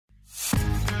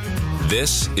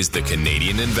This is The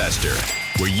Canadian Investor,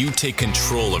 where you take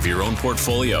control of your own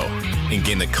portfolio and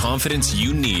gain the confidence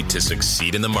you need to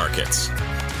succeed in the markets.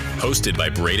 Hosted by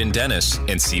Braden Dennis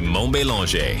and Simon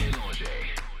Bélanger.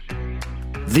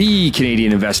 The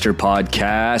Canadian Investor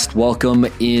Podcast. Welcome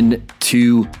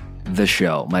into the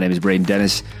show. My name is Braden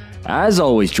Dennis, as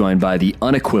always joined by the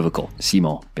unequivocal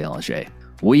Simon Bélanger.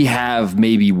 We have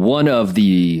maybe one of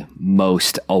the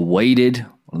most awaited,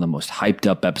 one of the most hyped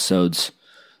up episodes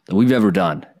that we've ever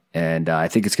done. And I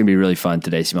think it's going to be really fun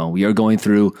today, Simon. We are going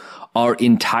through our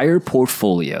entire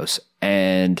portfolios,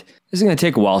 and this is going to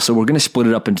take a while, so we're going to split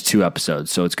it up into two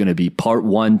episodes. So it's going to be part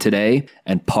one today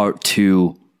and part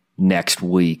two next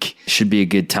week. Should be a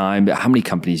good time. How many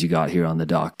companies you got here on the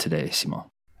dock today, Simon?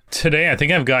 Today, I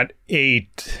think I've got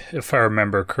 8, if I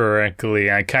remember correctly.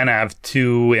 I kind of have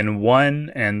 2 in one,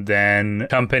 and then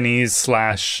companies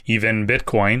 / even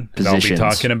Bitcoin that I'll be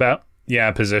talking about.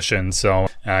 Yeah, positions. So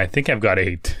I think I've got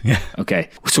 8. Okay.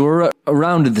 So we're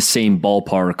around the same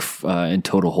ballpark in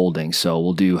total holdings. So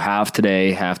we'll do half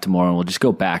today, half tomorrow, and we'll just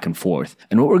go back and forth.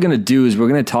 And what we're going to do is we're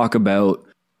going to talk about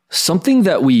something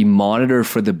that we monitor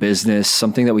for the business,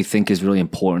 something that we think is really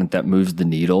important that moves the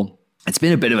needle. It's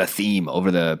been a bit of a theme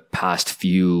over the past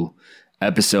few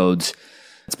episodes.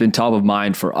 It's been top of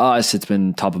mind for us. It's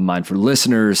been top of mind for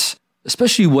listeners,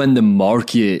 especially when the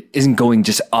market isn't going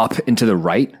just up and to the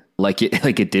right like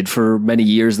it did for many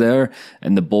years there,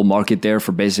 and the bull market there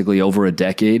for basically over a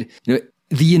decade. You know,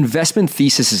 the investment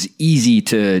thesis is easy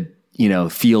to,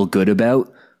 feel good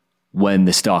about when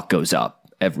the stock goes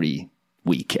up every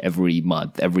week, every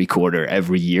month, every quarter,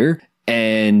 every year,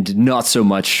 and not so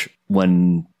much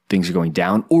when things are going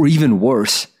down, or even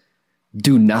worse,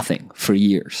 do nothing for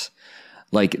years.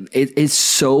 Like it's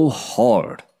so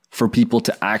hard for people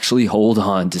to actually hold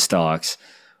on to stocks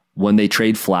when they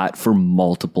trade flat for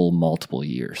multiple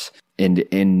years. And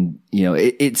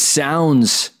it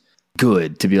sounds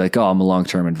good to be like, oh, I'm a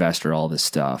long-term investor, all this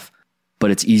stuff,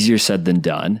 but it's easier said than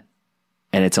done.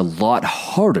 And it's a lot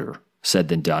harder said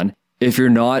than done if you're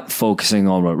not focusing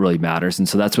on what really matters. And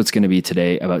so that's what's going to be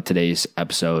today about today's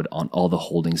episode on all the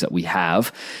holdings that we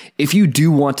have. If you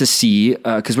do want to see,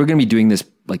 because we're going to be doing this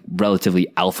like relatively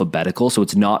alphabetical, so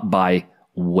it's not by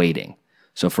weighting.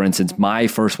 So for instance, my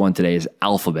first one today is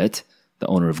Alphabet, the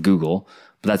owner of Google,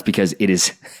 but that's because it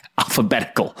is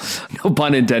alphabetical. No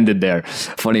pun intended there.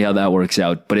 Funny how that works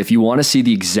out. But if you want to see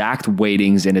the exact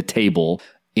weightings in a table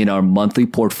in our monthly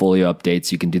portfolio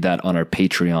updates, you can do that on our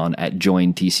Patreon at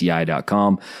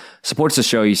jointci.com. Supports the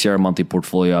show. You see our monthly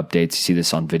portfolio updates. You see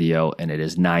this on video, and it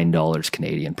is $9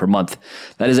 Canadian per month.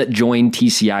 That is at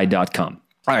jointci.com.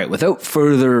 All right, without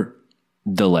further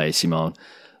delay, Simone,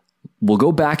 we'll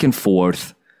go back and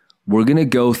forth. We're going to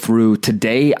go through,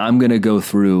 today I'm going to go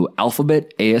through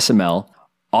Alphabet, ASML,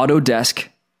 Autodesk,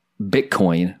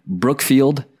 Bitcoin,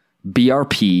 Brookfield,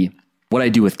 BRP, what I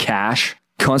do with cash,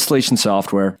 Constellation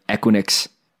Software, Equinix,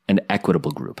 and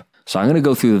Equitable Group. So I'm going to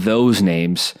go through those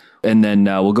names, and then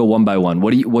we'll go one by one.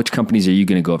 Which companies are you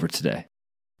going to go over today?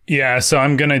 Yeah, so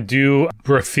I'm going to do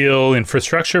Brookfield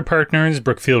Infrastructure Partners,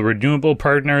 Brookfield Renewable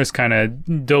Partners, kind of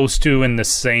those two in the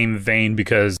same vein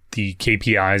because the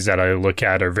KPIs that I look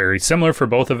at are very similar for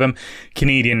both of them.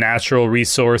 Canadian Natural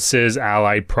Resources,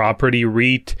 Allied Property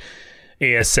REIT,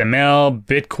 ASML,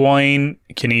 Bitcoin,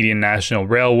 Canadian National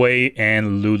Railway,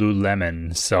 and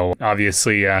Lululemon. So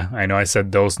obviously, I know I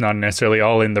said those not necessarily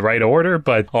all in the right order,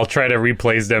 but I'll try to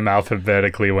replace them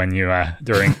alphabetically when you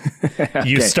during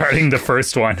you starting the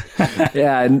first one.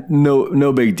 Yeah,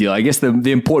 no big deal. I guess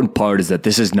the important part is that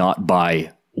this is not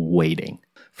by weighting.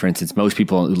 For instance, most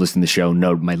people who listen to the show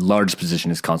know my largest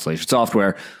position is Constellation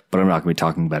Software, but I'm not going to be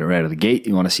talking about it right out of the gate.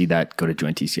 You want to see that, go to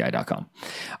jointci.com.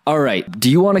 All right.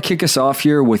 Do you want to kick us off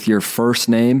here with your first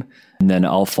name? And then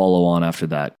I'll follow on after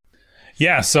that.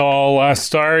 Yeah, so I'll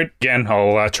start. Again,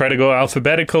 I'll try to go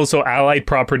alphabetical. So Allied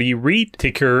Property REIT,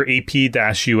 ticker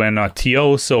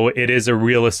AP-UN.TO. So it is a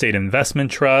real estate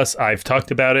investment trust. I've talked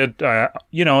about it,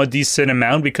 a decent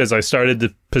amount because I started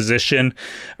the position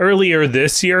earlier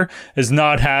this year. Has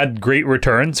not had great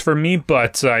returns for me,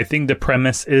 but I think the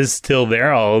premise is still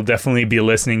there. I'll definitely be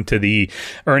listening to the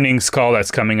earnings call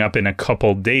that's coming up in a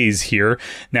couple days here.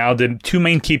 Now, the two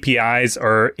main KPIs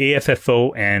are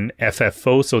AFFO and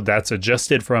FFO. So that's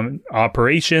adjusted from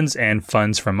operations and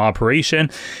funds from operation.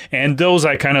 And those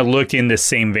I kind of look in the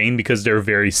same vein because they're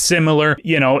very similar.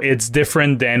 It's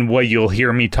different than what you'll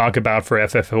hear me talk about for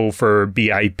FFO for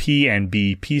BIP and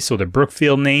BEP. So the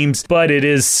Brookfield names, but it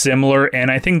is similar. And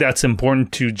I think that's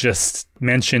important to just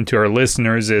mention to our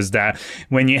listeners is that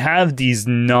when you have these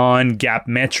non-GAAP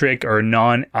metric or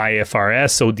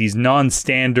non-IFRS, so these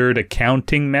non-standard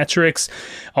accounting metrics,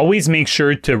 always make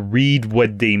sure to read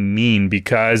what they mean,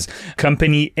 because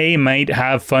company A might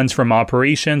have funds from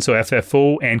operations, so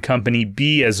FFO, and company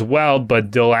B as well,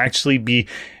 but they'll actually be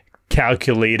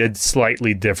calculated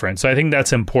slightly different. So I think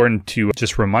that's important to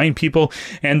just remind people.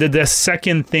 And the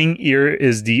second thing here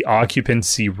is the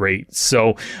occupancy rate.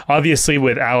 So obviously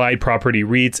with Allied Property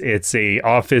REITs, it's a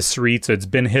office REIT, so it's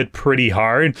been hit pretty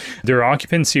hard. Their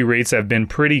occupancy rates have been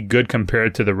pretty good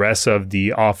compared to the rest of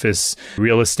the office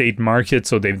real estate market,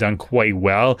 so they've done quite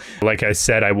well. Like I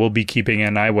said, I will be keeping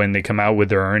an eye when they come out with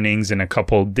their earnings in a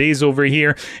couple of days over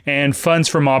here. And funds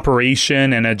from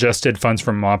operation and adjusted funds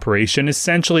from operation,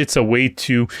 essentially it's a way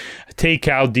to take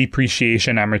out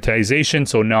depreciation, amortization,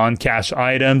 so non-cash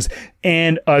items,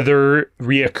 and other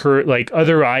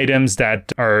other items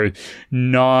that are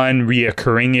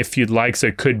non-reoccurring, if you'd like. So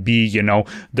it could be,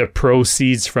 the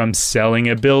proceeds from selling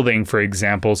a building, for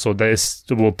example. So this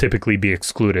will typically be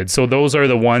excluded. So those are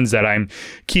the ones that I'm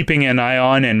keeping an eye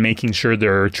on and making sure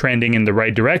they're trending in the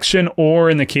right direction,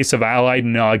 or in the case of Allied,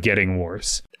 not getting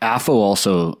worse. AFO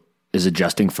also is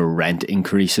adjusting for rent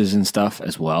increases and stuff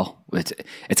as well.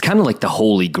 It's kind of like the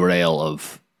holy grail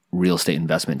of real estate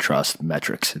investment trust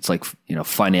metrics. It's like,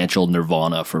 financial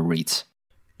nirvana for REITs.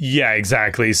 Yeah,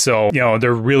 exactly. So,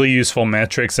 they're really useful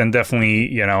metrics, and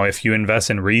definitely, if you invest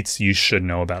in REITs, you should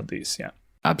know about these. Yeah.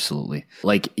 Absolutely.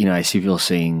 I see people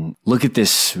saying, look at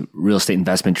this real estate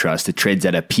investment trust. It trades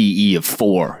at a PE of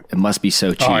 4. It must be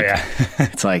so cheap. Oh, yeah.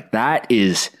 It's like, that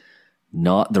is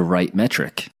not the right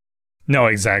metric. No,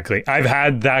 exactly. I've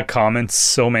had that comment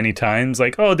so many times,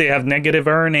 like, oh, they have negative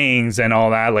earnings and all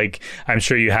that. Like, I'm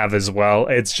sure you have as well.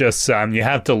 It's just, you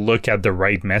have to look at the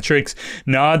right metrics.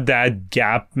 Not that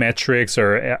GAAP metrics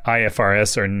or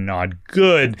IFRS are not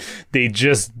good. They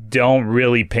just don't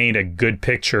really paint a good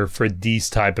picture for these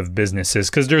type of businesses,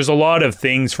 because there's a lot of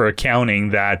things for accounting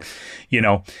that,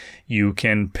 you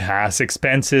can pass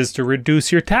expenses to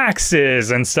reduce your taxes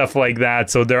and stuff like that.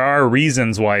 So there are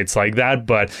reasons why it's like that,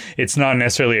 but it's not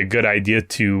necessarily a good idea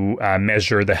to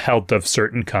measure the health of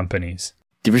certain companies.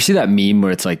 Do you ever see that meme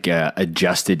where it's like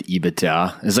adjusted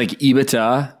EBITDA? It's like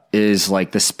EBITDA is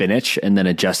like the spinach, and then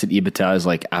adjusted EBITDA is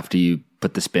like after you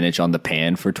put the spinach on the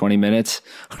pan for 20 minutes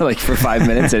or like for 5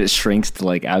 minutes and it shrinks to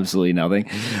like absolutely nothing.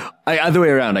 Other way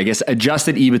around, I guess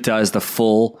adjusted EBITDA is the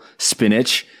full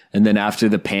spinach. And then after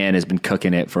the pan has been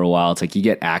cooking it for a while, it's like you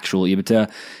get actual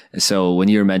EBITDA. So when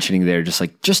you're mentioning there,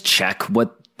 just check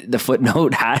what the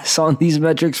footnote has on these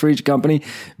metrics for each company,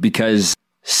 because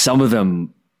some of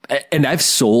them, and I've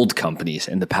sold companies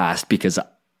in the past because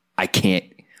I can't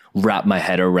wrap my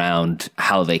head around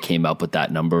how they came up with that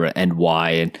number and why,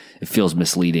 and it feels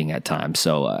misleading at times.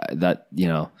 So that,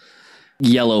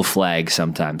 yellow flag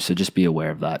sometimes. So just be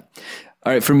aware of that.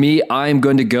 All right. For me, I'm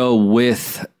going to go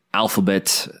with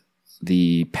Alphabet,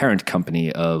 the parent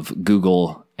company of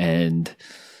Google and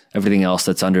everything else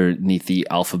that's underneath the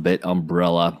Alphabet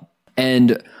umbrella.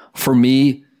 And for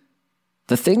me,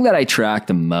 the thing that I track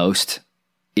the most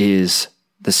is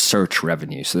the search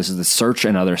revenue. So this is the search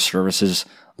and other services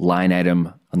line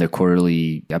item on their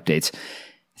quarterly updates.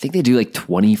 I think they do like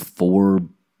 24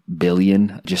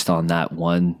 billion just on that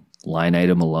one line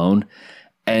item alone.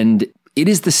 And it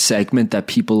is the segment that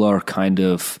people are kind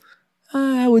of,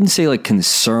 I wouldn't say like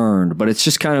concerned, but it's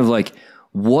just kind of like,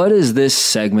 what does this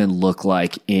segment look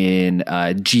like in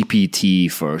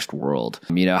GPT first world?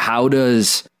 How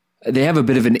does they have a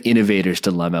bit of an innovator's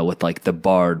dilemma with like the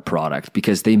Bard product,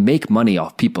 because they make money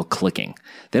off people clicking.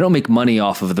 They don't make money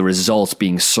off of the results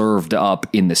being served up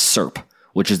in the SERP,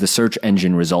 which is the search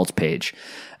engine results page.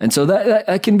 And so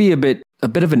that can be a bit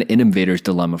of an innovator's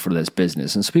dilemma for this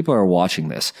business. And so people are watching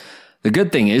this. The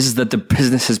good thing is that the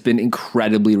business has been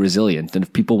incredibly resilient. And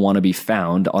if people want to be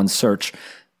found on search,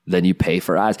 then you pay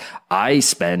for ads. I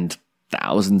spend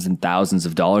thousands and thousands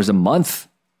of dollars a month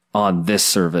on this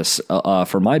service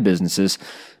for my businesses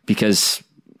because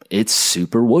it's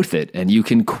super worth it. And you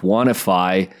can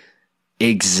quantify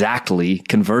exactly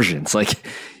conversions. Like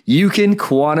you can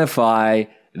quantify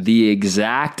the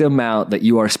exact amount that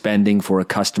you are spending for a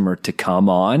customer to come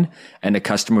on and a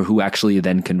customer who actually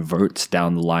then converts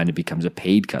down the line and becomes a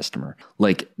paid customer.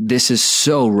 Like this is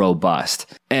so robust.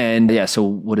 And yeah, so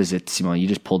what is it, Simon? You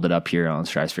just pulled it up here on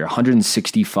Stratosphere.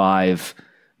 165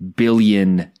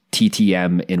 billion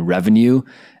TTM in revenue.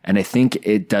 And I think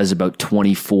it does about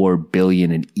 24 billion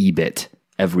in EBIT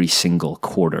every single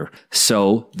quarter.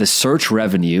 So the search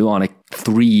revenue on a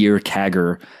 3-year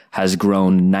CAGR has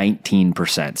grown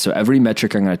 19%. So every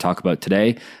metric I'm going to talk about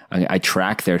today, I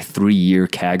track their 3-year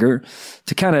CAGR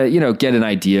to kind of, get an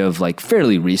idea of like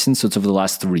fairly recent. So it's over the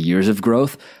last 3 years of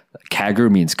growth.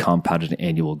 CAGR means compounded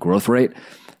annual growth rate,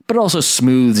 but it also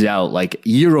smooths out like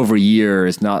year over year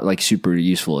is not like super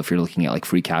useful if you're looking at like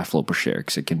free cash flow per share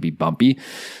because it can be bumpy.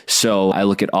 So I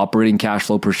look at operating cash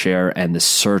flow per share and the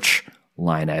search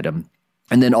line item,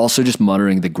 and then also just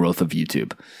monitoring the growth of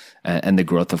YouTube and the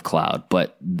growth of cloud.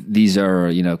 But these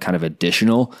are, kind of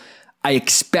additional. I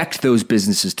expect those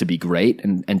businesses to be great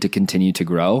and to continue to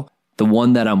grow. The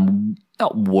one that I'm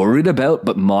not worried about,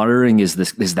 but monitoring is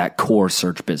that core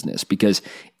search business because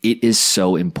it is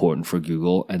so important for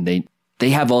Google, and they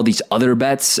have all these other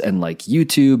bets and like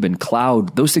YouTube and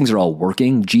cloud. Those things are all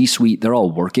working. G Suite, they're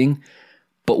all working.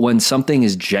 But when something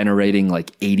is generating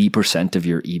like 80% of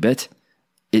your EBIT,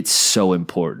 it's so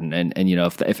important. And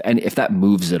if that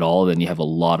moves at all, then you have a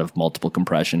lot of multiple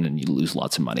compression and you lose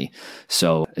lots of money.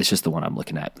 So it's just the one I'm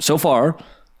looking at. So far,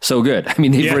 so good. I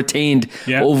mean, they've retained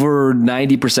over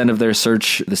 90% of their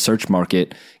the search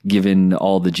market, given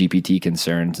all the GPT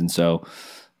concerns. And so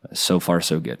far,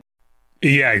 so good.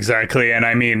 Yeah, exactly. And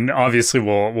I mean, obviously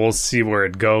we'll see where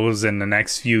it goes in the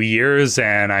next few years.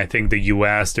 And I think the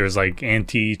US, there's like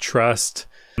antitrust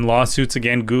lawsuits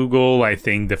against Google. I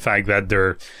think the fact that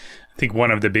I think one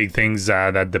of the big things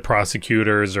that the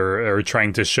prosecutors are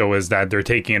trying to show is that they're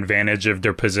taking advantage of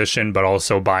their position, but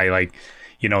also by like,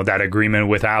 that agreement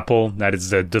with Apple, that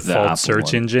is the default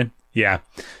search engine. Yeah.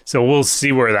 So we'll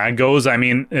see where that goes. I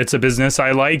mean, it's a business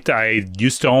I liked. I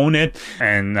used to own it.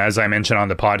 And as I mentioned on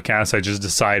the podcast, I just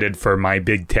decided for my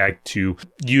big tech to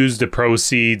use the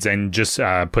proceeds and just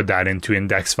put that into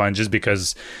index funds just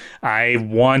because I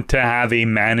want to have a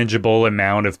manageable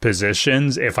amount of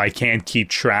positions. If I can't keep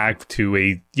track to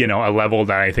a level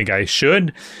that I think I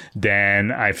should,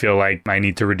 then I feel like I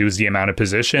need to reduce the amount of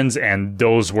positions. And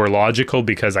those were logical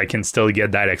because I can still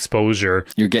get that exposure.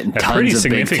 You're getting tons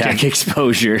of big tech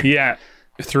exposure. Yeah,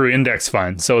 through index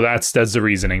funds. So that's the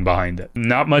reasoning behind it.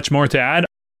 Not much more to add.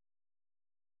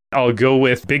 I'll go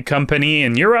with big company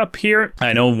in Europe here.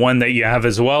 I know one that you have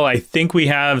as well. I think we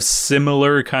have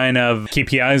similar kind of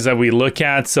KPIs that we look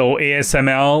at. So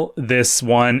ASML, this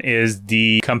one is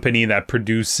the company that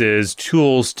produces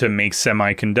tools to make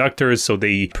semiconductors. So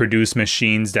they produce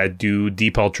machines that do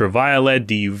deep ultraviolet,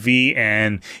 DUV,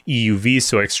 and EUV,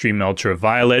 so extreme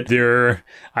ultraviolet. They're,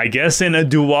 I guess, in a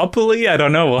duopoly. I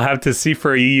don't know. We'll have to see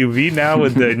for EUV now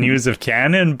with the news of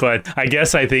Canon. But I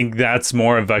think that's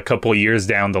more of a couple years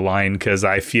down the line because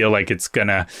I feel like it's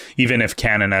gonna, even if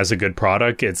Canon has a good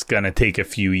product, it's gonna take a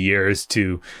few years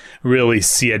to really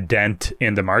see a dent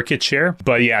in the market share.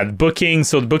 But yeah, booking.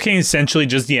 So the booking is essentially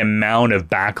just the amount of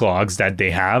backlogs that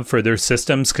they have for their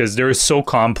systems because they're so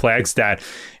complex that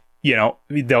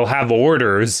they'll have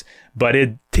orders, but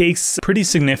it takes a pretty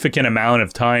significant amount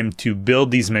of time to build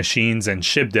these machines and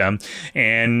ship them.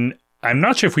 And I'm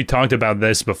not sure if we talked about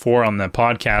this before on the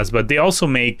podcast, but they also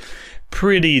make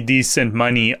pretty decent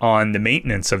money on the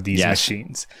maintenance of these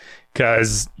machines.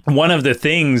 Because one of the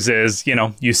things is,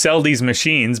 you sell these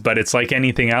machines, but it's like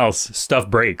anything else, stuff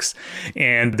breaks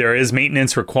and there is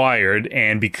maintenance required.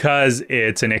 And because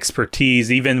it's an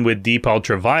expertise, even with deep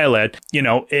ultraviolet,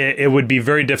 it would be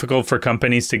very difficult for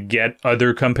companies to get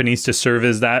other companies to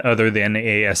service that other than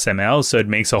ASML. So it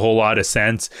makes a whole lot of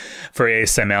sense for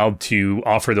ASML to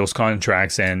offer those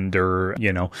contracts and their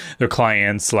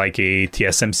clients like a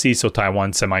TSMC, so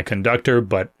Taiwan Semiconductor,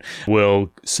 but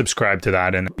will subscribe to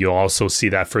that. And you'll also see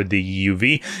that for the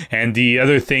EUV. And the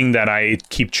other thing that I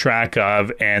keep track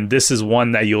of, and this is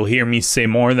one that you'll hear me say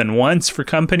more than once for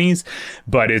companies,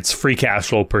 but it's free cash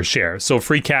flow per share. So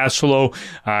free cash flow,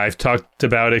 I've talked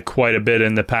about it quite a bit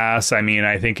in the past. I mean,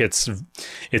 I think it's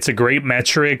a great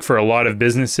metric for a lot of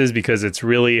businesses because it's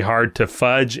really hard to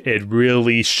fudge. It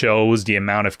really shows the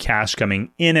amount of cash coming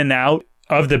in and out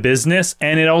of the business,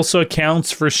 and it also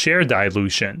accounts for share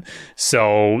dilution.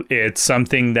 So it's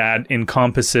something that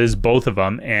encompasses both of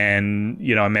them, and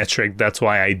a metric. That's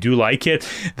why I do like it.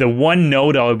 The one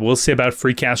note I will say about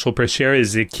free cash flow per share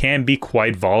is it can be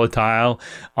quite volatile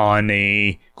on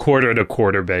a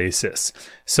quarter-to-quarter basis.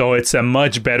 So it's a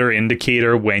much better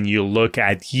indicator when you look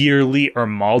at yearly or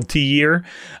multi-year.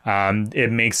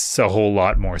 It makes a whole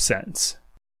lot more sense.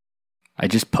 I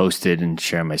just posted and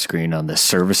shared my screen on the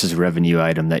services revenue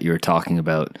item that you were talking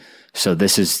about. So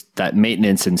this is that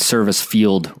maintenance and service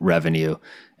field revenue.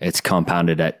 It's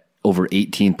compounded at over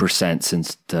 18%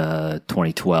 since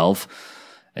 2012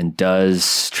 and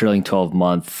does trailing 12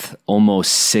 month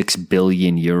almost 6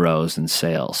 billion euros in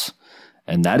sales.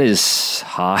 And that is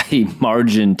high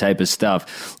margin type of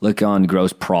stuff. Look on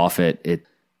gross profit.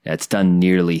 It's done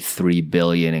nearly $3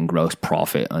 billion in gross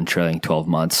profit on trailing 12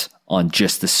 months on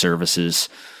just the services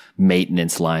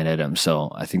maintenance line item.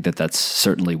 So I think that's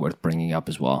certainly worth bringing up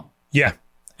as well. Yeah.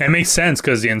 It makes sense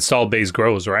because the installed base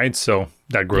grows, right? So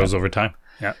that grows over time.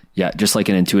 Yeah. Yeah. Just like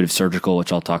an Intuitive Surgical,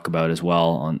 which I'll talk about as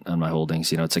well on my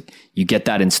holdings. It's like you get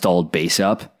that installed base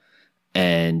up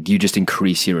and you just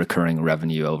increase your recurring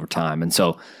revenue over time. And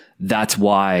so that's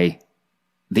why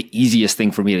the easiest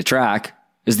thing for me to track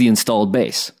is the installed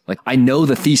base. Like I know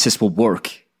the thesis will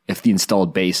work if the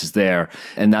installed base is there.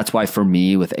 And that's why for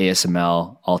me with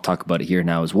ASML, I'll talk about it here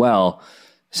now as well,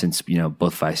 since,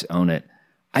 both of us own it.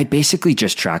 I basically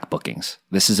just track bookings.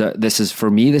 This is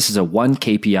for me, this is a one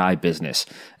KPI business.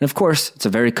 And of course, it's a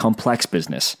very complex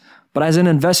business. But as an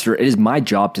investor, it is my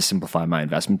job to simplify my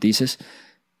investment thesis.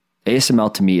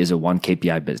 ASML to me is a one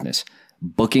KPI business.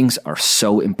 Bookings are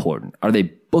so important. Are they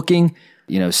booking,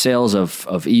 sales of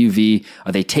EUV?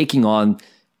 Are they taking on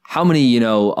how many,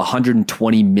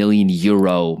 120 million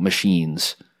euro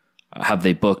machines have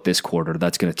they booked this quarter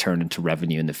that's going to turn into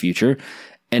revenue in the future?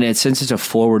 And since it's a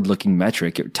forward-looking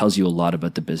metric, it tells you a lot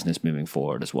about the business moving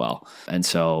forward as well. And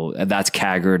so that's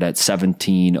CAGR'd at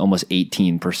 17, almost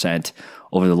 18%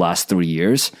 over the last 3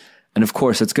 years. And of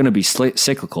course, it's going to be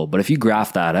cyclical. But if you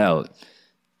graph that out,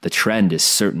 the trend is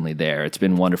certainly there. It's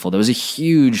been wonderful. There was a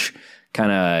huge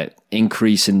kind of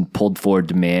increase in pulled forward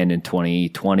demand in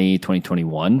 2020,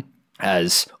 2021,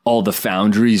 as all the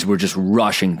foundries were just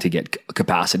rushing to get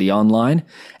capacity online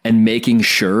and making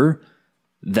sure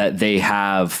that they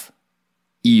have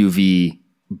EUV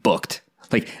booked.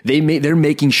 Like they're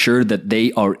making sure that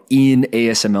they are in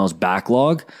ASML's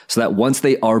backlog so that once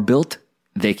they are built,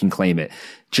 they can claim it.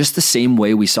 Just the same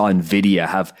way we saw NVIDIA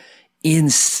have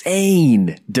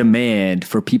insane demand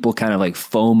for people kind of like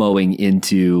FOMOing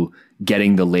into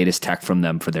getting the latest tech from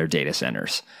them for their data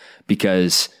centers,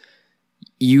 because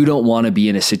you don't want to be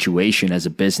in a situation as a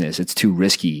business. It's too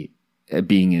risky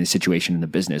being in a situation in the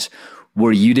business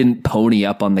where you didn't pony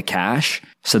up on the cash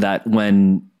so that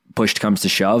when push comes to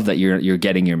shove that you're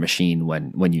getting your machine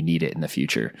when you need it in the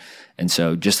future. And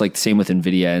so just like the same with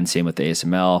NVIDIA and same with the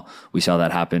ASML, we saw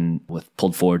that happen with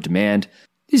pulled forward demand.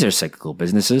 These are cyclical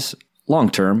businesses. Long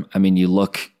term, I mean, you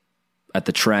look at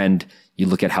the trend, you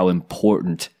look at how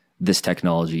important this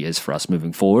technology is for us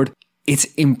moving forward. Its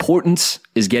importance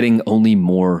is getting only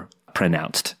more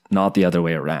pronounced, not the other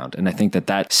way around. And I think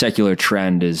that secular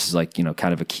trend is like,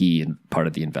 kind of a key and part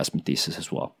of the investment thesis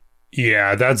as well.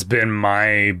 Yeah, that's been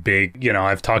my big,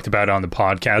 I've talked about it on the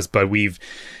podcast, but we've,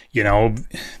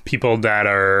 people that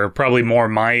are probably more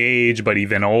my age, but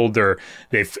even older,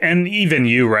 and even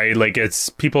you, right? Like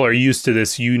people are used to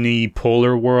this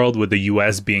unipolar world with the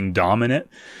US being dominant.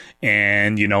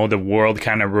 And, the world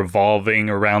kind of revolving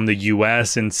around the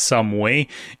US in some way.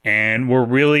 And we're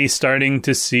really starting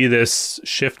to see this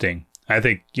shifting. I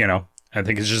think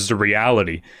it's just a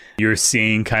reality. You're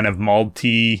seeing kind of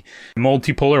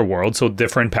multipolar world, so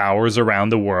different powers around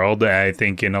the world. I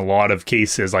think in a lot of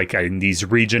cases, like in these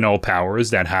regional powers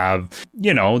that have,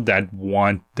 that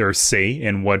want their say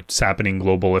in what's happening in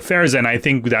global affairs. And I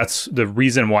think that's the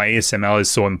reason why ASML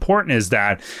is so important, is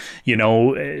that,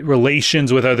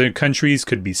 relations with other countries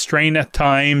could be strained at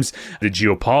times. The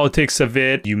geopolitics of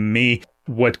it,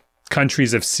 what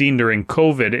countries have seen during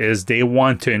COVID is they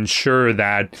want to ensure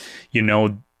that,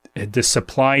 the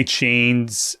supply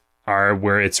chains are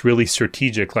where it's really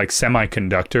strategic, like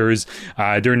semiconductors.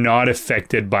 They're not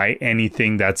affected by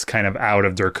anything that's kind of out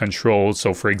of their control.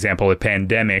 So, for example, a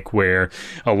pandemic where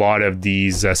a lot of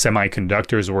these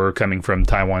semiconductors were coming from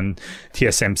Taiwan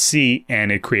TSMC,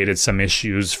 and it created some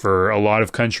issues for a lot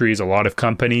of countries, a lot of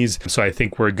companies. So I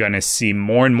think we're going to see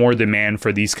more and more demand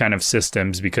for these kind of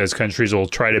systems because countries will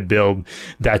try to build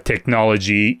that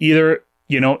technology either,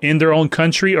 in their own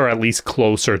country or at least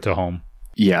closer to home.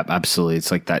 Yeah, absolutely.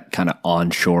 It's like that kind of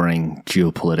onshoring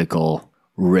geopolitical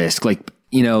risk, onshoring,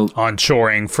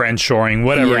 friendshoring,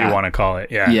 whatever you want to call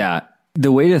it. Yeah. Yeah.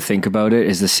 The way to think about it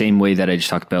is the same way that I just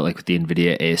talked about, like with the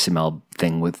NVIDIA ASML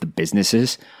thing with the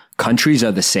businesses. Countries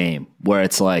are the same, where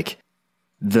it's like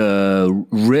the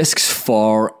risks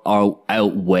far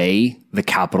outweigh the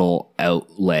capital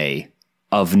outlay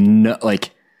of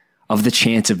of the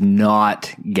chance of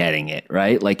not getting it,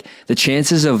 right? Like the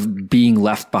chances of being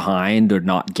left behind or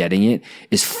not getting it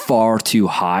is far too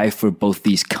high for both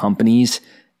these companies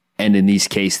and in these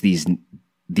case, these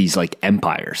like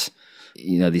empires,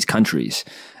 these countries.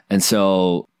 And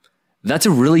so that's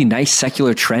a really nice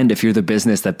secular trend if you're the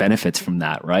business that benefits from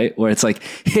that, right? Where it's like,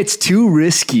 it's too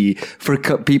risky for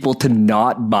people to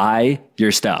not buy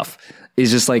your stuff.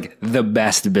 is just like the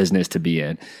best business to be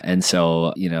in. And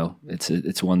so,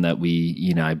 it's one that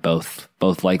we, I both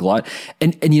like a lot.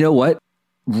 And you know what?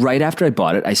 Right after I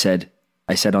bought it, I said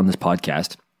on this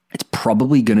podcast, it's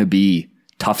probably going to be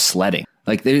tough sledding.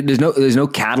 Like there's no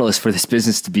catalyst for this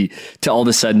business to all of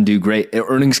a sudden do great.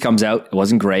 Earnings comes out. It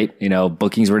wasn't great.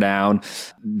 Bookings were down.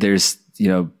 There's,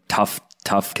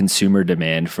 tough consumer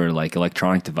demand for like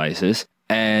electronic devices.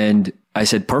 And I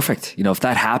said, perfect. If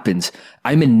that happens,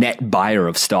 I'm a net buyer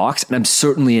of stocks and I'm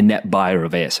certainly a net buyer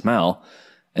of ASML.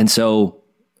 And so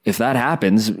if that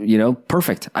happens,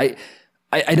 perfect.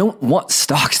 I don't want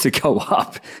stocks to go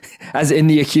up as in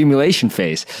the accumulation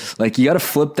phase. Like you got to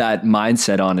flip that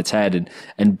mindset on its head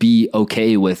and be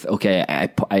okay with, I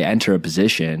enter a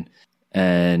position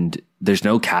and there's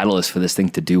no catalyst for this thing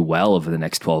to do well over the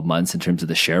next 12 months in terms of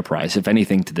the share price, if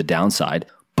anything to the downside.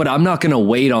 But I'm not going to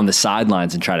wait on the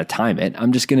sidelines and try to time it.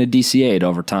 I'm just going to DCA it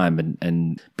over time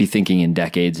and be thinking in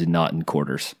decades and not in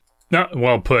quarters. No,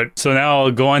 well put. So now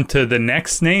I'll go on to the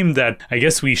next name that I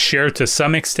guess we share to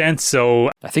some extent.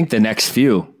 So I think the next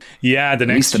few. Yeah, the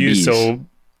next few. So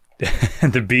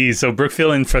the B. So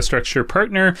Brookfield Infrastructure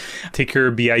Partner,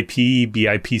 ticker BIP,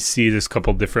 BIPC. There's a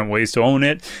couple different ways to own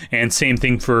it. And same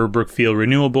thing for Brookfield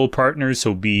Renewable Partners,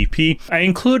 so BEP. I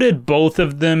included both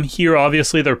of them here.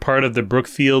 Obviously, they're part of the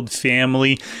Brookfield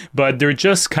family, but they're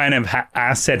just kind of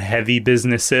asset-heavy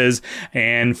businesses.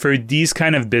 And for these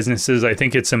kind of businesses, I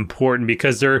think it's important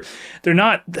because they're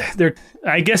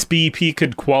I guess BEP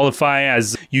could qualify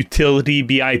as utility.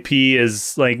 BIP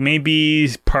is like maybe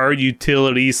part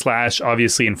utility /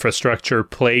 obviously infrastructure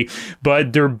play,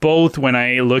 but they're both, when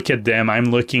I look at them, I'm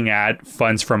looking at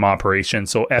funds from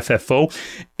operations, so FFO.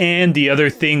 And the other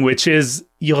thing, which is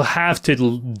you'll have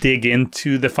to dig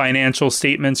into the financial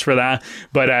statements for that,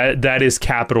 but that is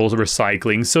capital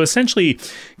recycling. So essentially,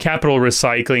 capital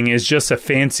recycling is just a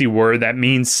fancy word that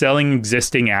means selling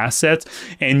existing assets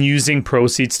and using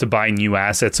proceeds to buy new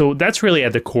assets. So that's really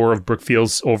at the core of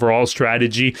Brookfield's overall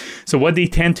strategy. So what they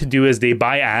tend to do is they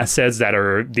buy assets that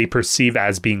they perceive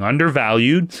as being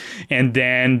undervalued, and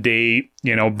then they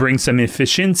bring some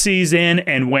efficiencies in,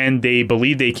 and when they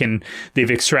believe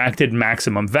they've extracted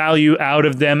maximum value out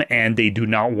of them and they do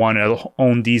not want to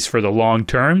own these for the long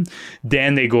term,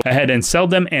 then they go ahead and sell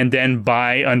them and then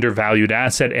buy undervalued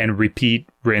asset and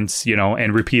rinse,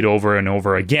 and repeat over and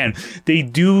over again. They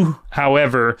do,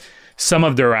 however, some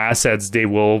of their assets they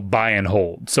will buy and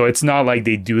hold. So it's not like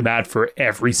they do that for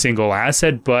every single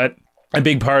asset, but a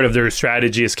big part of their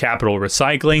strategy is capital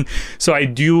recycling. So I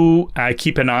do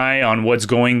keep an eye on what's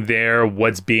going there,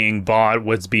 what's being bought,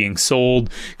 what's being sold,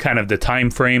 kind of the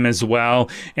time frame as well.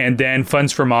 And then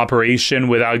funds from operation,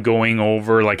 without going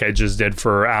over like I just did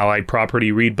for Allied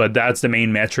Property REIT, but that's the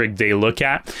main metric they look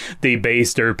at. They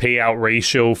base their payout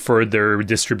ratio for their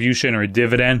distribution or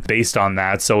dividend based on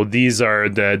that. So these are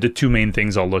the two main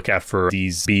things I'll look at for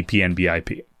these BP and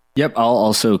BIP. Yep. I'll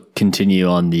also continue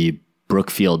on the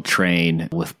Brookfield train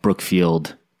with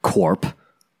Brookfield Corp,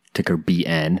 ticker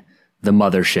BN, the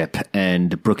mothership,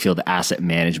 and Brookfield Asset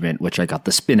Management, which I got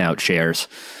the spin out shares,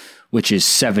 which is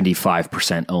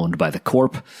 75% owned by the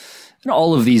Corp. And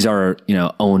all of these are,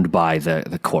 owned by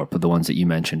the Corp, the ones that you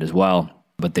mentioned as well,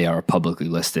 but they are publicly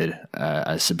listed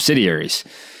as subsidiaries.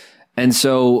 And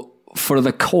so for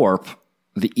the Corp,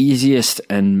 the easiest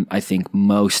and I think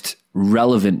most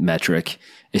relevant metric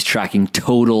is tracking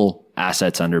total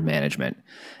assets under management.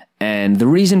 And the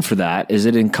reason for that is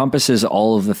it encompasses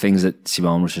all of the things that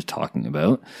Simon was just talking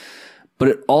about, but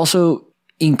it also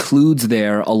includes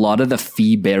there a lot of the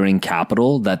fee-bearing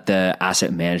capital that the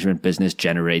asset management business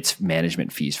generates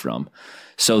management fees from.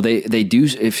 So they do,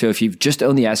 if you've just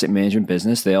owned the asset management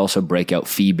business, they also break out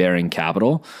fee-bearing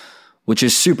capital, which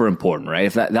is super important, right?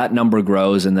 If that number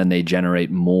grows and then they generate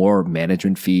more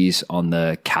management fees on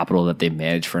the capital that they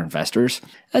manage for investors,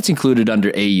 that's included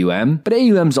under AUM. But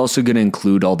AUM is also going to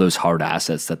include all those hard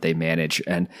assets that they manage.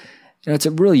 And it's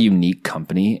a really unique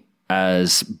company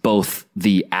as both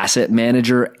the asset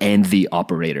manager and the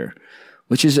operator,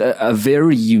 which is a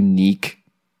very unique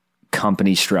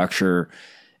company structure.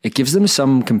 It gives them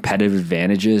some competitive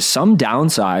advantages, some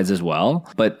downsides as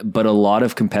well, but a lot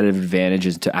of competitive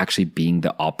advantages to actually being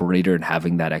the operator and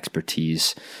having that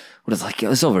expertise. What is like,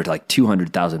 it's over like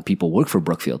 200,000 people work for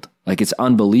Brookfield. Like it's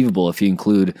unbelievable if you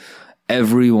include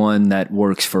everyone that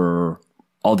works for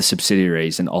all the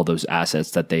subsidiaries and all those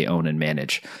assets that they own and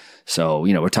manage. So,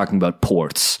 we're talking about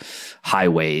ports,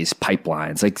 highways,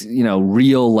 pipelines, like,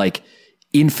 real like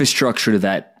infrastructure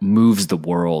that moves the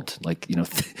world, like,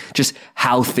 just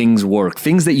how things work,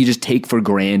 things that you just take for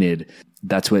granted.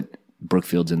 That's what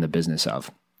Brookfield's in the business of.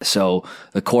 So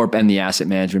the corp and the asset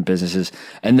management businesses,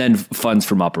 and then funds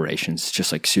from operations,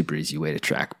 just like super easy way to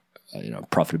track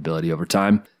profitability over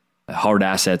time. Hard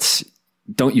assets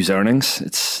don't use earnings.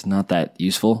 It's not that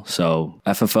useful. So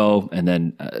FFO, and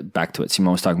then back to what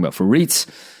Simon was talking about for REITs,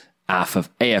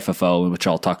 AFFO, which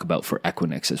I'll talk about for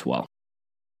Equinix as well.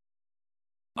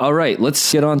 All right,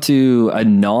 let's get on to a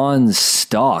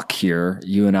non-stock here.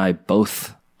 You and I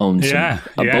both own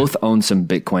both own some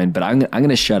Bitcoin, but I'm going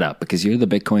to shut up because you're the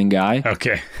Bitcoin guy.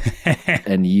 Okay.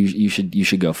 And you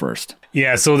should go first.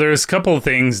 Yeah, so there's a couple of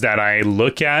things that I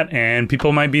look at, and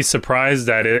people might be surprised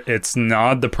that it's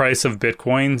not the price of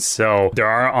Bitcoin. So there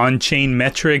are on-chain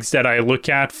metrics that I look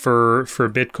at for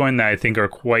Bitcoin that I think are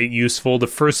quite useful. The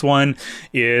first one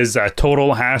is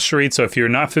total hash rate. So if you're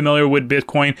not familiar with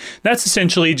Bitcoin, that's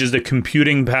essentially just the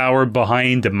computing power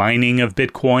behind the mining of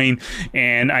Bitcoin.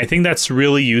 And I think that's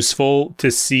really useful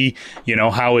to see,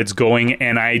 how it's going.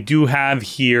 And I do have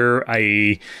here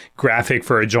a graphic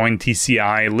for a joint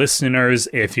TCI listeners.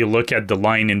 If you look at the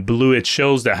line in blue, it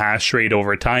shows the hash rate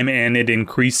over time, and it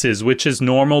increases, which is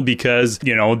normal because,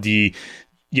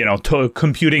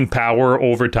 computing power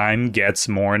over time gets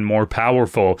more and more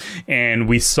powerful. And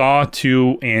we saw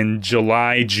too in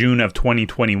June of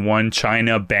 2021,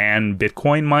 China banned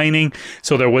Bitcoin mining.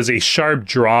 So there was a sharp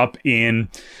drop in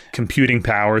computing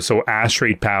power, so hash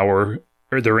rate power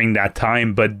during that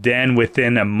time, but then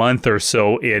within a month or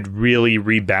so, it really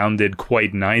rebounded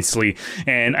quite nicely.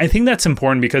 And I think that's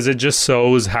important because it just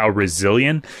shows how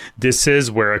resilient this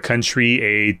is, where a country,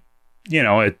 a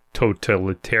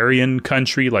totalitarian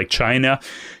country like China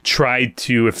tried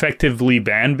to effectively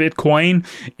ban Bitcoin.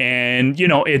 And,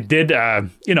 it did, a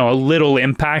little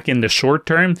impact in the short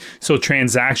term. So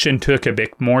transaction took a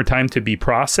bit more time to be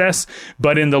processed.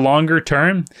 But in the longer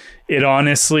term, it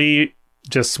honestly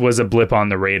just was a blip on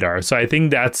the radar. So I think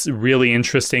that's really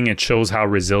interesting. It shows how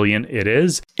resilient it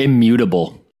is.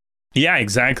 Immutable. Yeah,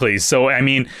 exactly. So,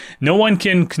 no one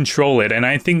can control it. And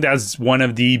I think that's one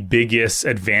of the biggest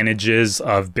advantages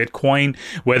of Bitcoin,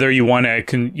 whether you want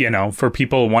to, for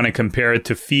people who want to compare it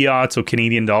to fiat, so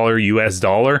Canadian dollar, US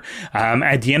dollar.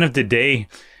 At the end of the day,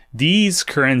 these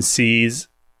currencies,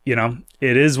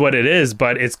 it is what it is,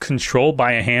 but it's controlled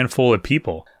by a handful of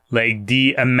people. Like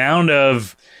the amount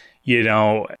of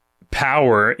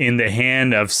power in the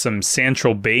hand of some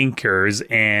central bankers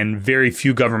and very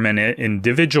few government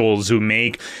individuals who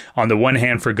make, on the one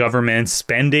hand, for government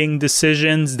spending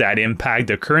decisions that impact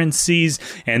the currencies,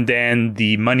 and then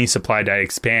the money supply that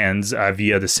expands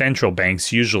via the central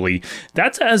banks usually.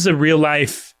 That has a real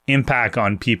life impact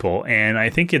on people. And I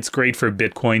think it's great for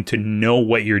Bitcoin to know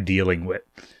what you're dealing with.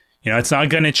 It's not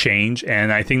going to change,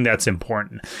 and I think that's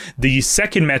important. The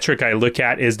second metric I look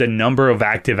at is the number of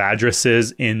active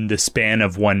addresses in the span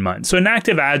of 1 month. So an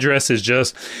active address is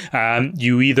just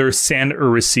you either send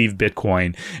or receive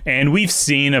Bitcoin. And we've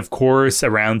seen, of course,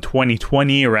 around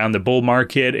 2020, around the bull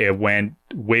market, it went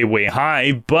way, way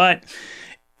high, but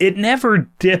it never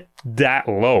dipped that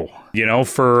low.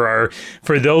 For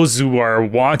those who are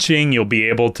watching, you'll be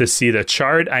able to see the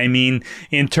chart.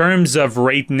 In terms of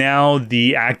right now,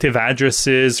 the active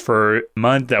addresses for a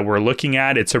month that we're looking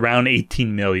at, it's around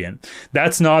 18 million.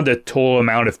 That's not the total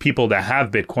amount of people that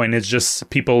have Bitcoin. It's just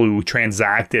people who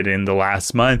transacted in the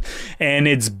last month. And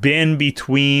it's been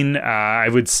between, I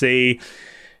would say,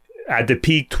 at the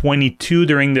peak 22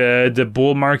 during the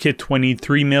bull market,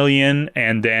 23 million,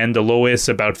 and then the lowest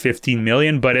about 15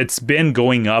 million, but it's been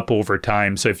going up over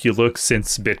time. So if you look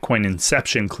since Bitcoin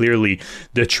inception, clearly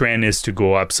the trend is to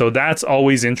go up. So that's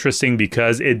always interesting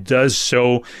because it does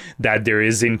show that there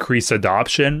is increased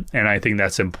adoption, and I think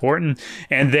that's important.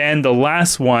 And then the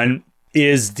last one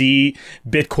is the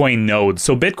Bitcoin nodes.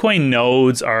 So Bitcoin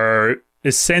nodes are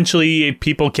essentially,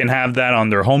 people can have that on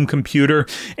their home computer,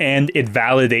 and it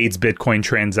validates Bitcoin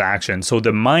transactions. So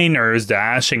the miners, the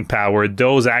hashing power,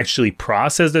 those actually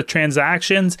process the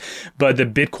transactions, but the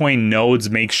Bitcoin nodes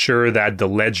make sure that the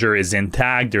ledger is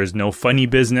intact. There's no funny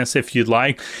business, if you'd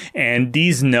like. And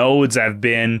these nodes have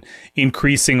been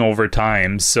increasing over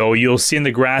time. So you'll see in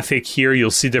the graphic here, you'll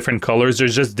see different colors.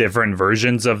 There's just different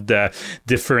versions of the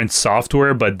different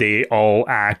software, but they all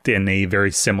act in a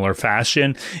very similar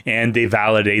fashion, and they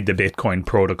validate the Bitcoin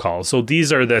protocol. So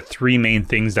these are the three main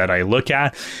things that I look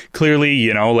at.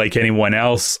 Clearly, like anyone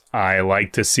else, I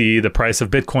like to see the price of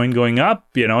Bitcoin going up.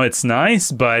 It's nice,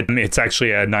 but it's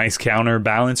actually a nice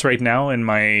counterbalance right now in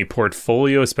my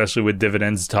portfolio, especially with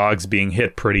dividend stocks being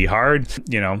hit pretty hard,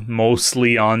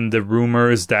 mostly on the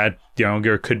rumors that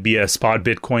there could be a spot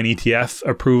Bitcoin ETF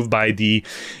approved by the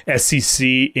SEC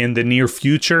in the near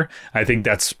future. I think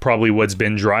that's probably what's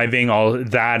been driving all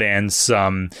that, and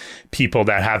some people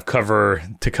that have cover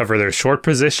their short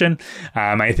position.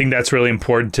 I think that's really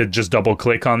important to just double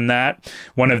click on that.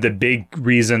 One of the big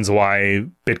reasons why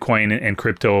Bitcoin and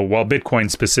crypto, well,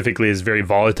 Bitcoin specifically, is very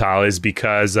volatile is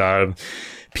because of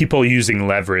people using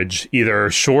leverage, either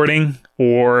shorting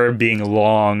or being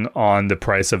long on the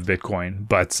price of Bitcoin.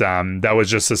 But that was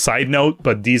just a side note.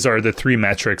 But these are the three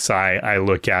metrics I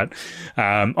look at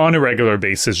on a regular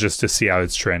basis just to see how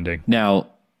it's trending. Now,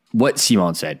 what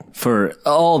Simon said, for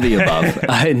all the above.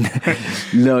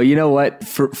 No, you know what?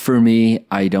 For me,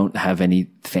 I don't have any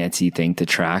fancy thing to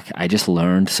track. I just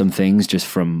learned some things just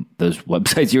from those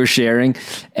websites you were sharing.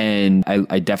 And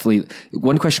I definitely,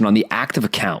 one question on the active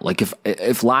account, like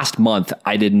if last month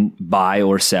I didn't buy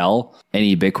or sell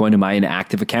any Bitcoin, am I an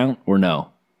active account or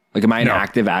no? Like, am I an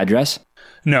active address?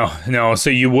 No. So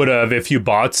you would have, if you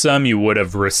bought some, you would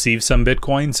have received some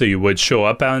Bitcoin. So you would show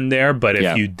up on there. But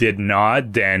if you did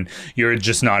not, then you're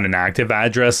just not an active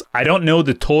address. I don't know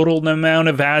the total amount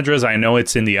of address. I know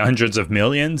it's in the hundreds of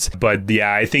millions. But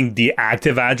yeah, I think the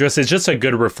active address is just a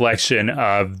good reflection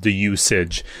of the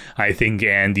usage, I think,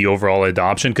 and the overall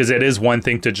adoption. Because it is one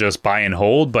thing to just buy and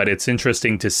hold, but it's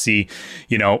interesting to see,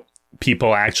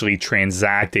 people actually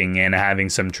transacting and having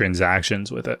some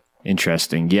transactions with it.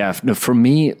 Interesting. Yeah. No, for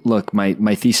me, look, my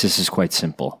thesis is quite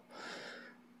simple.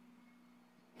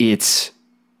 It's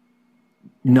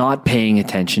not paying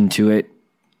attention to it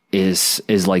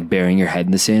is like burying your head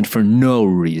in the sand for no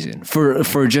reason,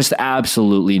 for just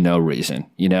absolutely no reason.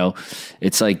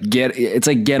 It's like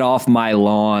get off my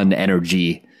lawn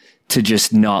energy to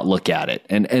just not look at it.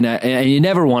 And you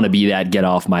never want to be that get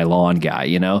off my lawn guy.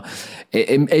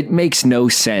 It makes no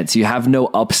sense. You have no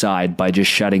upside by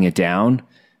just shutting it down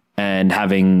and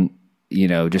having,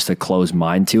 just a closed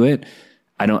mind to it.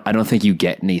 I don't think you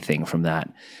get anything from that.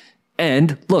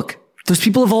 And look, those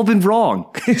people have all been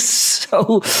wrong.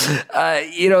 So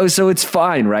it's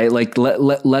fine, right? Like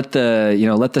let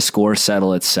the score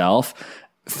settle itself.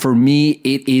 For me,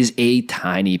 it is a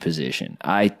tiny position.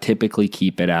 I typically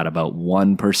keep it at about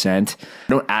 1%. I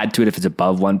don't add to it if it's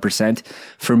above 1%.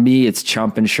 For me, it's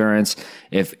chump insurance.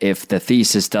 If the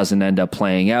thesis doesn't end up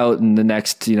playing out in the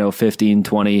next, 15,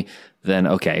 20, then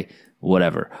okay,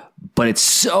 whatever. But it's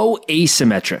so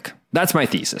asymmetric. That's my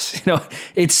thesis.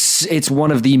 It's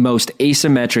one of the most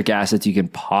asymmetric assets you can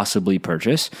possibly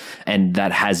purchase. And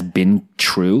that has been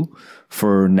true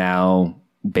for now,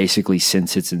 basically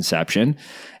since its inception.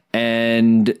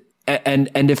 And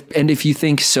if you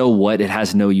think, so what, it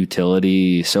has no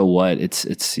utility, so what,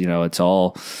 it's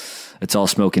all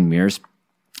smoke and mirrors.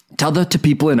 Tell that to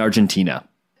people in Argentina.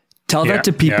 Tell that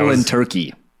to people in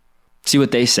Turkey. See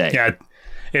what they say. Yeah.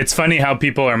 It's funny how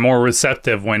people are more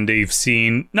receptive when they've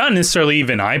seen not necessarily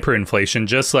even hyperinflation,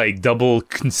 just like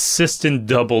consistent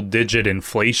double-digit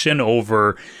inflation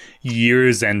over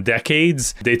years and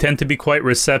decades. They tend to be quite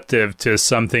receptive to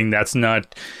something that's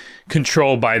not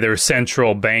controlled by their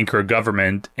central bank or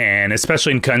government, and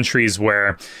especially in countries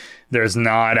where there's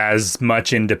not as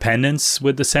much independence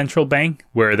with the central bank,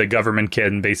 where the government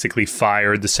can basically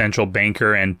fire the central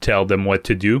banker and tell them what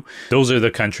to do. Those are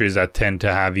the countries that tend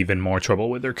to have even more trouble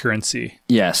with their currency.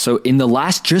 Yeah. So in the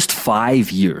last just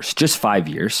 5 years,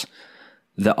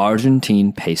 the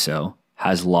Argentine peso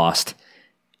has lost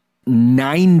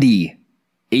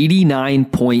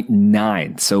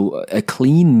 89.9. So a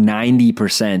clean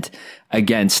 90%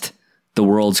 against the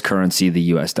world's currency, the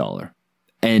US dollar.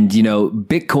 And,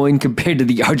 Bitcoin compared to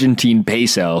the Argentine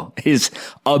peso is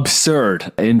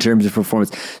absurd in terms of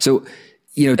performance. So,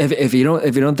 if you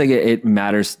don't think it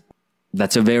matters,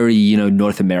 that's a very,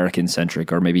 North American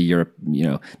centric or maybe Europe,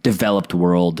 developed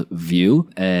world view.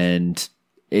 And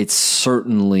it's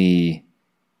certainly,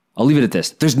 I'll leave it at this.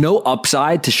 There's no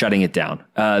upside to shutting it down.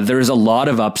 There is a lot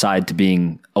of upside to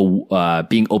being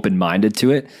open-minded to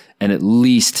it and at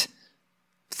least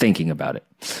thinking about it.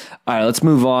 All right, let's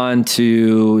move on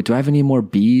to, do I have any more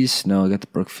Bs? No, I got the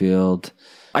Brookfield.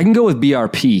 I can go with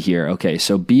BRP here. Okay,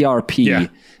 so BRP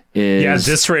is... Yeah, at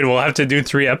this rate, we'll have to do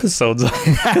 3 episodes.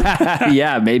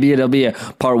 Yeah, maybe it'll be a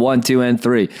part 1, 2, and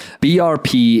 3.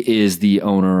 BRP is the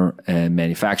owner and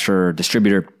manufacturer,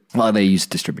 distributor. Well, they use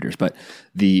distributors, but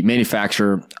the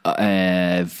manufacturer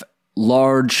of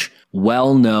large,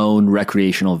 well-known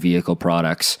recreational vehicle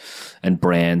products and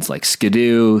brands like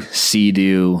Ski-Doo,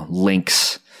 Sea-Doo,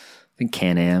 Lynx, I think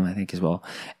Can-Am, as well.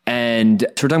 And so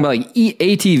we're talking about like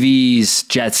ATVs,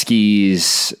 jet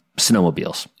skis,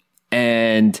 snowmobiles.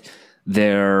 And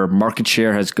their market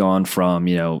share has gone from,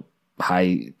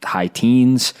 high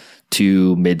teens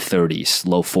to mid 30s,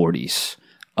 low 40s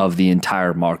of the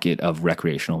entire market of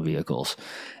recreational vehicles.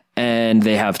 And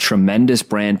they have tremendous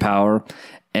brand power,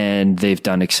 and they've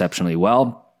done exceptionally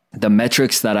well. The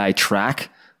metrics that I track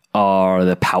are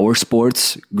the power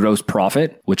sports gross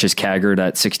profit, which is CAGR'd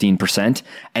at 16%,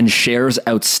 and shares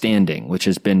outstanding, which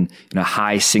has been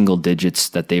high single digits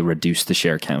that they reduce the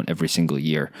share count every single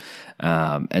year.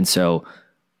 And so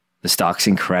the stock's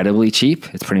incredibly cheap.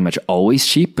 It's pretty much always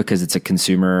cheap because it's a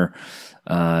consumer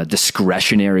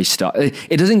discretionary stock.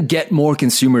 It doesn't get more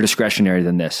consumer discretionary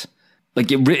than this. Like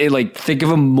think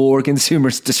of a more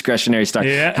consumer discretionary stock.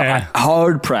 Yeah.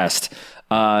 Hard pressed.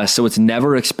 So it's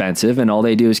never expensive, and all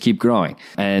they do is keep growing.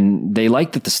 And they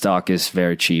like that the stock is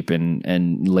very cheap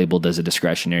and labeled as a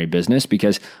discretionary business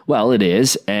because, well, it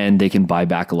is, and they can buy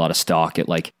back a lot of stock at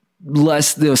like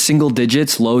less single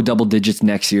digits, low double digits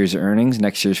next year's earnings,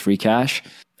 next year's free cash.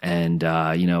 And,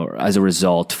 as a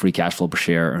result, free cash flow per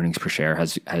share, earnings per share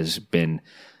has been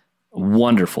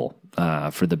wonderful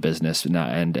for the business.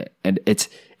 And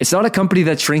it's not a company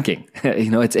that's shrinking.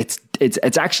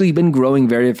 It's actually been growing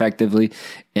very effectively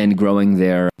and growing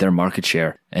their market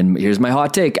share. And here's my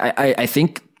hot take. I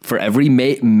think for every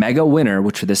mega winner,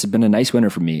 which this has been a nice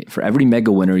winner for me, for every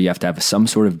mega winner, you have to have some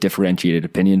sort of differentiated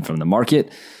opinion from the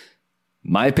market.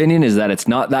 My opinion is that it's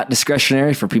not that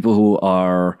discretionary for people who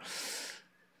are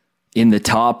in the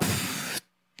top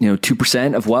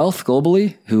 2% of wealth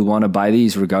globally who want to buy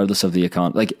these regardless of the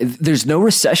economy. Like, there's no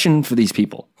recession for these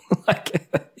people.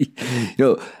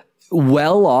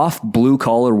 Well-off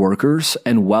blue-collar workers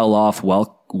and well-off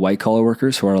white-collar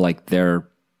workers who are like their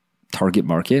target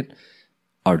market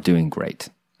are doing great,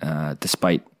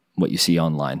 despite what you see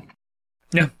online.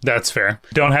 Yeah, that's fair.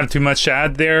 Don't have too much to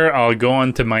add there. I'll go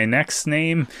on to my next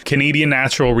name, Canadian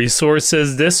Natural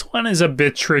Resources. This one is a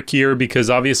bit trickier because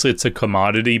obviously it's a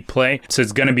commodity play. So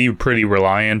it's going to be pretty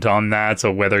reliant on that.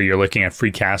 So whether you're looking at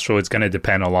free cash flow, it's going to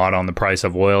depend a lot on the price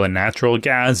of oil and natural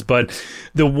gas. But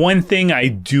the one thing I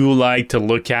do like to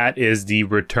look at is the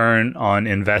return on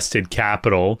invested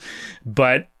capital.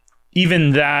 But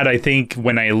even that, I think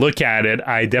when I look at it,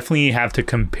 I definitely have to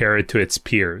compare it to its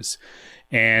peers.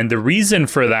 And the reason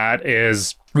for that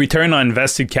is return on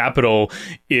invested capital.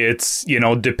 It's,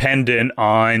 dependent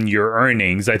on your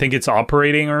earnings. I think it's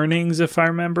operating earnings, if I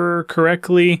remember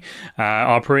correctly,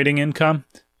 operating income,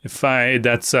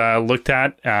 that's looked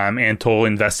at, and total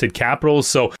invested capital.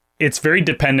 So it's very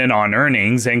dependent on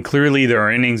earnings, and clearly their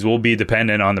earnings will be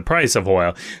dependent on the price of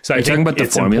oil. So You're talking about the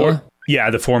formula? Yeah,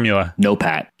 the formula. No,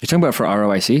 Pat. You're talking about for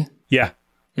ROIC? Yeah.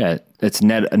 Yeah, it's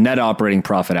net operating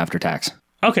profit after tax.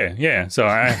 Okay, yeah. So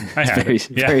I have very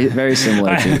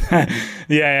similar.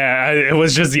 Yeah. It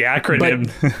was just the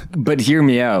acronym. But hear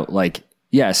me out. Like,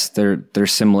 yes, they're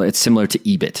similar. It's similar to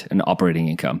EBIT and operating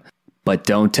income. But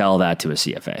don't tell that to a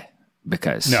CFA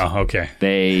because they,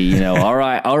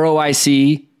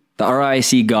 ROIC, the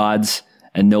ROIC gods,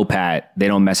 and no Pat, they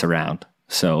don't mess around.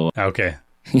 So okay,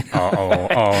 we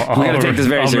got to take this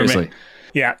very seriously.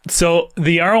 Yeah. So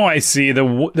the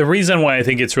ROIC, the reason why I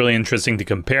think it's really interesting to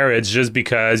compare it's just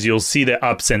because you'll see the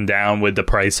ups and downs with the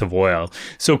price of oil.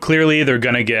 So clearly they're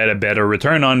going to get a better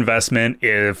return on investment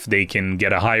if they can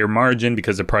get a higher margin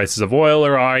because the prices of oil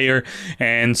are higher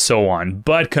and so on.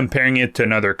 But comparing it to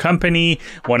another company,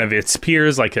 one of its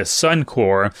peers like a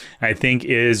Suncor, I think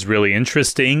is really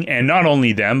interesting. And not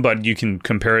only them, but you can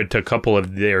compare it to a couple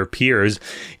of their peers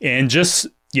and just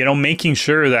making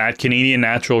sure that Canadian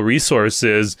Natural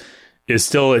Resources is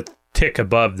still a tick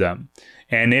above them.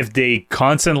 And if they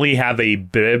constantly have a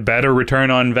better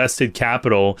return on invested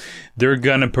capital, they're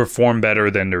going to perform better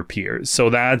than their peers. So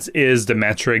that is the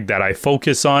metric that I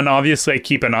focus on. Obviously, I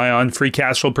keep an eye on free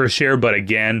cash flow per share. But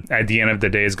again, at the end of the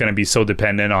day, it's going to be so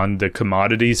dependent on the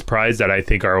commodities price that I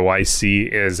think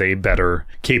ROIC is a better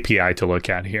KPI to look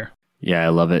at here. Yeah, I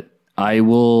love it. I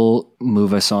will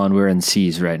move us on. We're in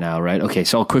C's right now, right? Okay,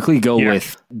 so I'll quickly go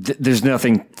with, there's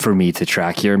nothing for me to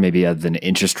track here, maybe other than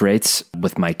interest rates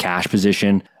with my cash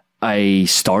position. I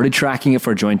started tracking it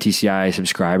for joint TCI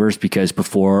subscribers because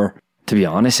before, to be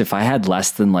honest, if I had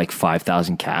less than like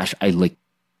 5,000 cash, I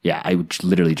would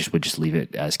literally just leave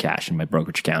it as cash in my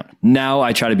brokerage account. Now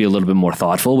I try to be a little bit more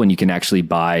thoughtful when you can actually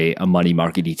buy a money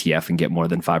market ETF and get more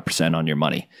than 5% on your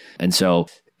money. And so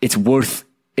it's worth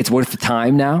the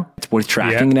time now. It's worth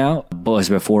tracking now. But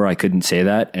before I couldn't say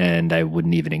that and I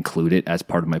wouldn't even include it as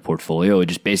part of my portfolio. It would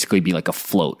just basically be like a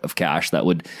float of cash that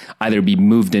would either be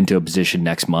moved into a position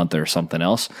next month or something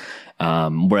else.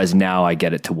 Whereas now I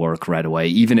get it to work right away,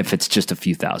 even if it's just a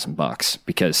few $1,000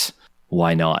 because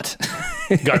why not?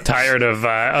 got tired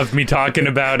of me talking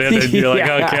about it, and you're like,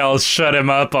 okay, I'll shut him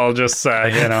up. I'll just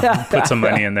put some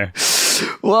money in there.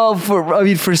 Well,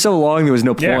 for so long there was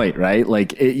no point, right? Like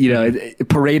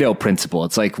Pareto principle.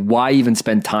 It's like, why even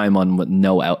spend time on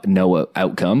no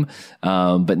outcome?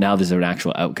 But now there's an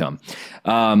actual outcome.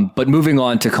 But moving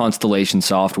on to Constellation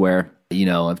Software,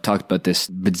 I've talked about this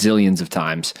bazillions of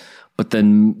times. But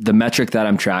then the metric that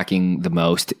I'm tracking the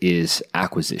most is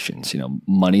acquisitions,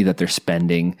 money that they're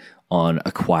spending on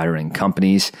acquiring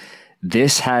companies.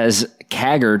 This has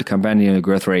CAGR, compounding annual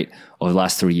growth rate, over the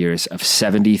last 3 years of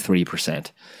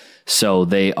 73%. So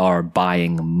they are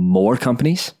buying more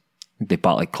companies. They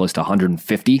bought like close to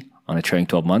 150 on a trailing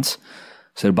 12 months.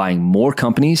 So they're buying more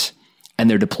companies and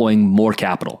they're deploying more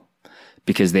capital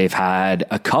because they've had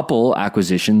a couple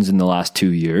acquisitions in the last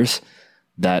 2 years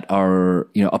that are,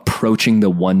 approaching the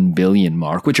 1 billion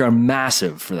mark, which are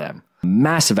massive for them.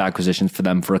 Massive acquisitions for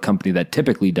them for a company that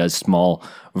typically does small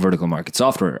vertical market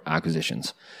software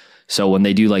acquisitions. So when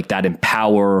they do like that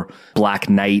Empower Black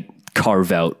Knight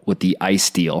carve out with the ICE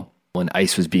deal, when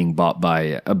ICE was being bought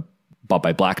by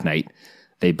Black Knight,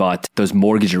 they bought those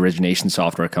mortgage origination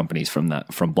software companies from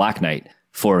Black Knight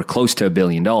for close to $1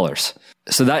 billion.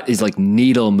 So that is like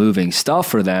needle moving stuff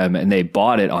for them, and they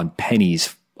bought it on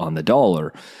pennies on the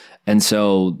dollar. And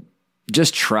so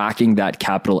just tracking that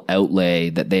capital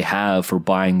outlay that they have for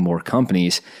buying more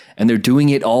companies, and they're doing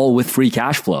it all with free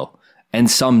cash flow and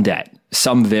some debt,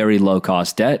 some very low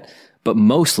cost debt, but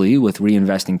mostly with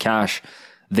reinvesting cash.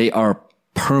 They are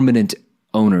permanent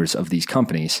owners of these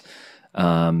companies.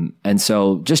 And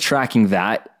so just tracking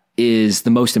that is the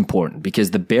most important,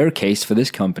 because the bear case for this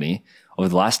company over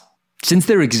the since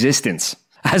their existence,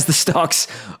 as the stock's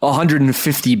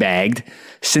 150 bagged,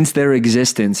 since their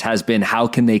existence has been, how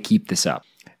can they keep this up?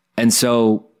 And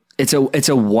so it's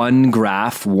a one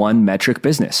graph, one metric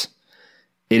business.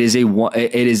 It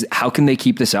is how can they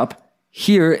keep this up?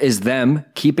 Here is them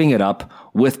keeping it up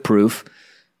with proof,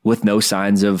 with no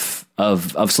signs of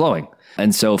slowing.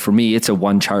 And so for me, it's a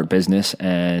one chart business,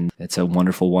 and it's a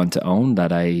wonderful one to own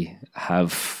that I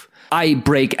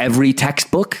break every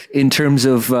textbook in terms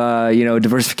of,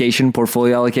 diversification,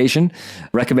 portfolio allocation,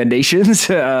 recommendations,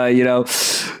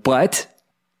 but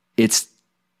it's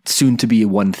soon to be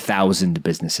 1,000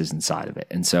 businesses inside of it.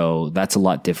 And so that's a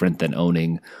lot different than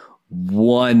owning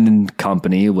one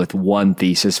company with one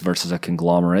thesis versus a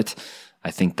conglomerate.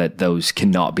 I think that those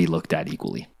cannot be looked at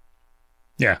equally.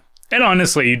 Yeah. And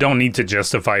honestly, you don't need to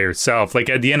justify yourself. Like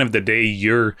at the end of the day,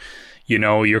 you're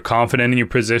confident in your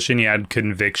position, you had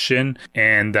conviction,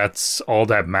 and that's all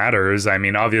that matters. I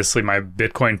mean, obviously my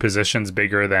Bitcoin position's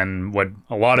bigger than what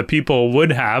a lot of people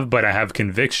would have, but I have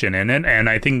conviction in it. And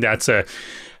I think that's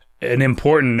an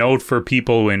important note for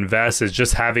people who invest, is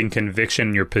just having conviction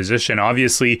in your position.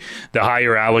 Obviously, the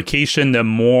higher allocation, the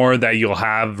more that you'll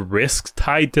have risk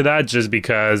tied to that, just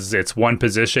because it's one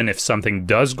position if something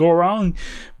does go wrong.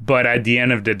 But at the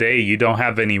end of the day, you don't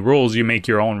have any rules. You make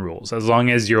your own rules. As long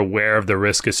as you're aware of the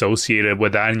risk associated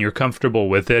with that and you're comfortable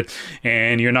with it,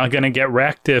 and you're not going to get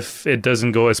wrecked if it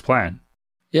doesn't go as planned.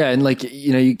 Yeah, and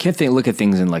you can't look at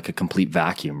things in like a complete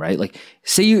vacuum, right? Like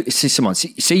say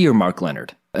you're Mark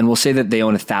Leonard, and we'll say that they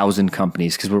own 1,000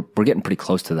 companies, because we're getting pretty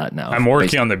close to that now. I'm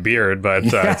working on the beard, but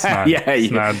it's not.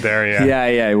 It's not there yet.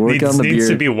 Yeah, working on the beard. Needs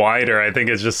to be wider. I think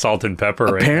it's just salt and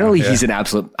pepper. Apparently, he's an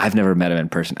absolute. I've never met him in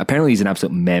person. Apparently, he's an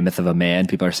absolute mammoth of a man.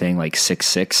 People are saying like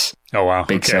 6'6". Oh wow!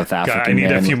 Big South African. I need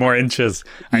man. A few more inches.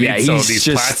 I need some of these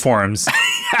platforms.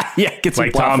 Get some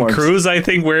like platforms. Tom Cruise, I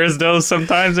think, wears those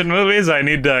sometimes in movies. I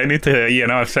need to.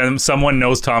 If someone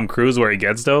knows Tom Cruise where he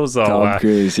gets those, I'll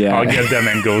get them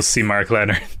and go see Mark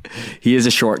Leonard. He is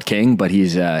a short king, but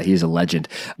he's a legend.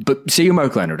 But say you're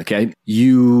Mark Leonard, okay?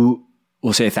 You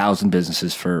will say 1,000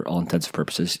 businesses for all intents and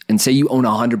purposes, and say you own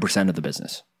 100% of the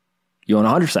business. You own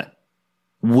 100%.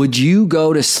 Would you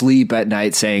go to sleep at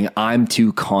night saying, I'm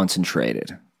too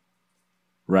concentrated?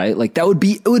 Right? Like it would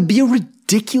be a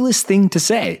ridiculous thing to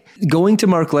say. Going to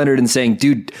Mark Leonard and saying,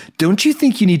 dude, don't you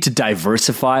think you need to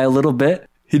diversify a little bit?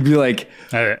 He'd be like,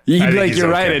 you're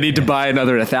right. I need to buy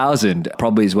another 1,000.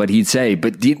 Probably is what he'd say.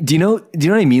 But do you know what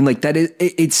I mean? Like that is,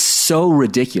 it's so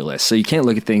ridiculous. So you can't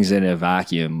look at things in a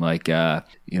vacuum. Like,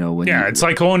 it's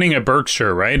like owning a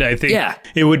Berkshire, right? I think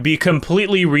it would be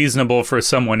completely reasonable for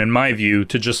someone, in my view,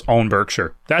 to just own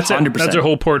Berkshire. That's 100%. It. That's their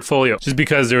whole portfolio. Just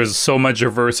because there's so much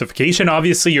diversification.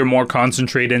 Obviously, you're more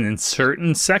concentrated in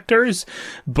certain sectors,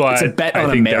 but it's a bet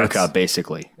on America,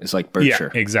 basically. It's like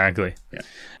Berkshire. Yeah, exactly. Yeah.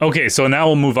 Okay, so now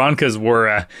we'll move on because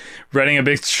we're running a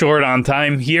bit short on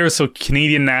time here. So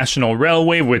Canadian National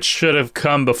Railway, which should have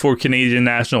come before Canadian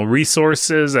Natural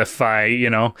Resources, if I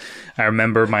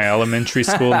remember my elementary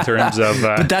school in terms of...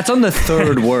 but that's on the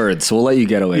third word, so we'll let you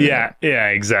get away with it. Yeah,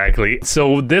 exactly.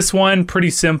 So this one, pretty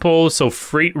simple. So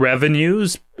freight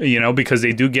revenues, because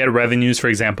they do get revenues, for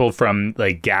example, from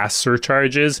like gas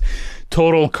surcharges.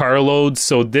 Total carloads.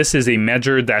 So this is a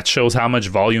measure that shows how much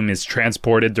volume is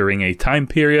transported during a time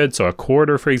period. So a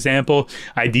quarter, for example.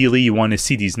 Ideally, you want to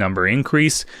see these number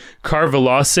increase. Car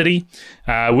velocity,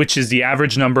 which is the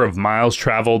average number of miles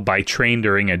traveled by train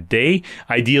during a day.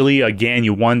 Ideally, again,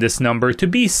 you want this number to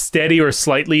be steady or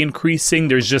slightly increasing.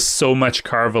 There's just so much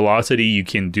car velocity you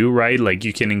can do, right? Like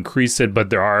you can increase it, but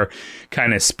there are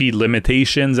kind of speed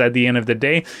limitations at the end of the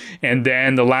day. And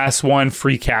then the last one,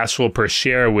 free cash flow per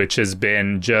share, which has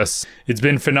been it's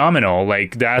been phenomenal.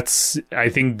 Like I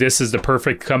think this is the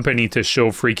perfect company to show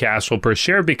free cash flow per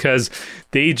share because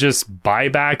they just buy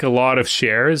back a lot of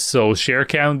shares. So share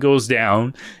count goes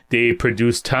down. They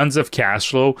produce tons of cash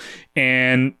flow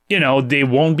and, they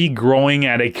won't be growing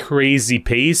at a crazy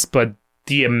pace, but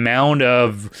the amount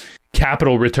of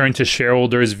capital return to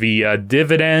shareholders via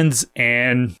dividends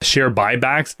and share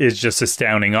buybacks is just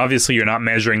astounding. Obviously, you're not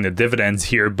measuring the dividends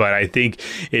here, but I think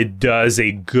it does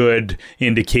a good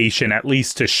indication, at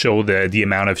least to show the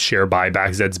amount of share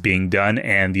buybacks that's being done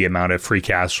and the amount of free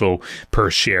cash flow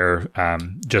per share.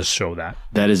 Just show that.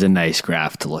 That is a nice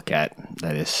graph to look at.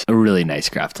 That is a really nice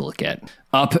graph to look at.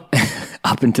 Up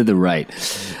and to the right.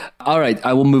 All right,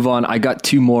 I will move on. I got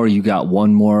two more. You got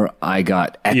one more. I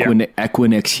got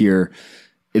Equinix here.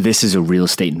 This is a real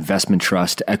estate investment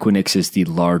trust. Equinix is the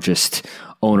largest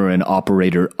owner and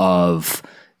operator of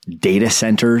data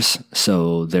centers.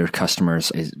 So their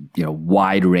customers is,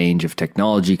 wide range of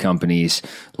technology companies,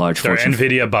 large They're Fortune.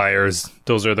 NVIDIA buyers.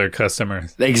 Those are their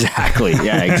customers. Exactly.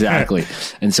 Yeah, exactly.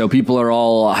 And so people are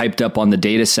all hyped up on the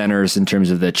data centers in terms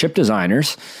of the chip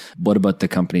designers. What about the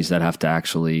companies that have to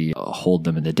actually hold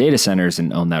them in the data centers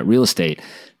and own that real estate?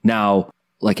 Now,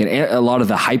 like a lot of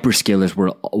the hyperscalers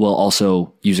will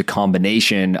also use a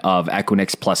combination of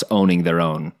Equinix plus owning their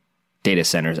own data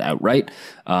centers outright.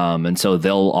 And so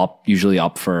they'll usually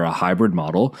opt for a hybrid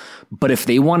model. But if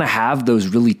they want to have those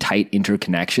really tight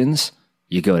interconnections,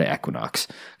 you go to Equinox,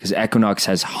 because Equinox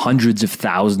has hundreds of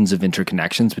thousands of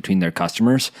interconnections between their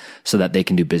customers so that they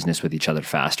can do business with each other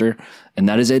faster. And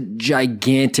that is a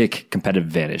gigantic competitive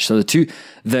advantage. So the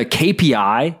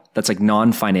KPI that's like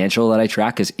non-financial that I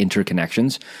track is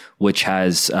interconnections, which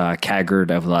has CAGR'd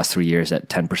over the last 3 years at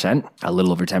 10%, a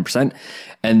little over 10%.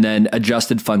 And then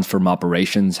adjusted funds from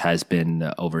operations has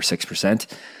been over 6%.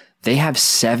 They have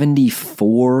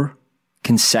 74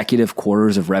 consecutive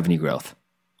quarters of revenue growth,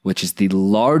 which is the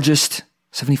largest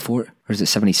 74, or is it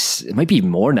 70? It might be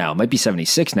more now. It might be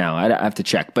 76 now. I have to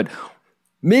check, but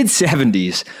mid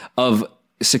 70s of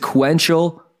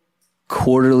sequential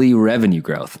quarterly revenue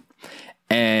growth.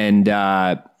 And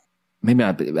probably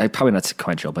not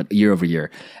sequential, but year over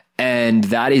year. And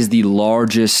that is the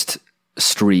longest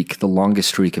streak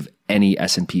of any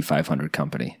S&P 500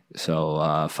 company.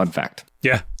 So fun fact.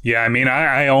 Yeah. I mean,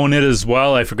 I own it as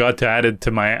well. I forgot to add it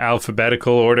to my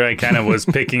alphabetical order. I kind of was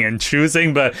picking and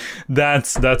choosing, but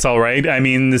that's all right. I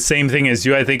mean, the same thing as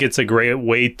you. I think it's a great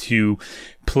way to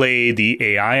play the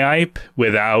AI hype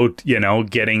without,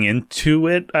 getting into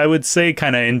it. I would say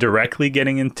kind of indirectly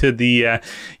getting into the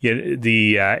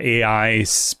AI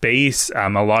space. A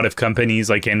lot of companies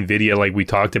like NVIDIA, like we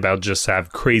talked about, just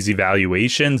have crazy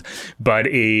valuations, but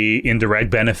a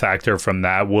indirect benefactor from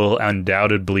that will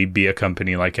undoubtedly be a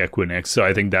company like Equinix. So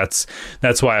I think that's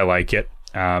why I like it.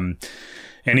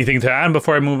 Anything to add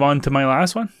before I move on to my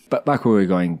last one? But back where we're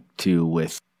going to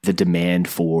with the demand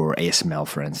for ASML,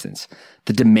 for instance,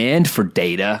 the demand for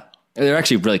data, they're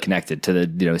actually really connected to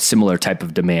the similar type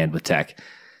of demand with tech.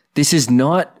 This is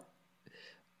not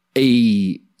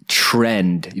a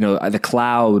trend, the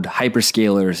cloud,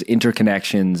 hyperscalers,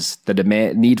 interconnections, the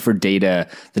need for data,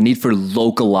 the need for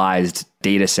localized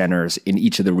data centers in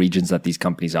each of the regions that these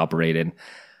companies operate in.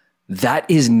 That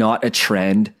is not a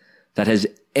trend that has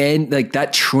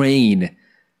that train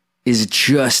is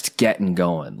just getting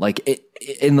going.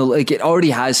 It already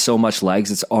has so much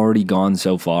legs. It's already gone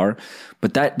so far,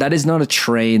 but that is not a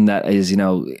train that is,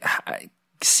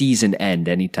 sees an end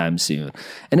anytime soon.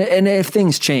 And if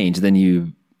things change, then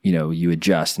you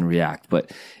adjust and react.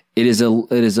 But it is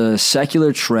a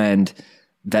secular trend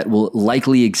that will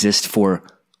likely exist for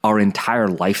our entire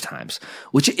lifetimes,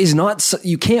 which is not,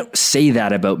 you can't say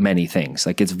that about many things.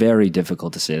 Like, it's very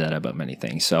difficult to say that about many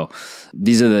things. So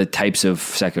these are the types of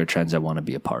secular trends I want to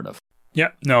be a part of.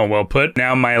 Yeah, no, well put.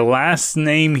 Now, my last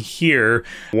name here,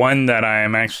 one that I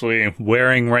am actually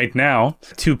wearing right now,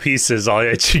 2 pieces. I'll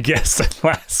let you guess the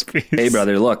last piece. Hey,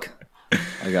 brother, look.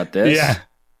 I got this.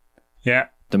 Yeah.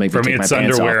 To make For me, it's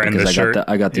underwear and the shirt.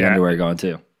 I got the underwear going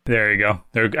too. There you go.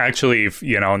 They're actually,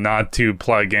 not to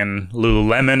plug in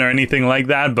Lululemon or anything like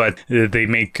that, but they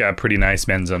make pretty nice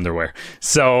men's underwear.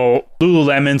 So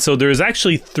Lululemon, so there's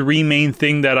actually 3 main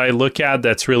things that I look at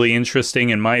that's really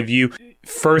interesting in my view.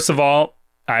 First of all,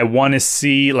 I want to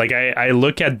see, I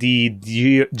look at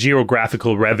the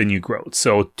geographical revenue growth.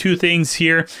 So 2 things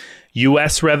here,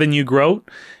 U.S. revenue growth,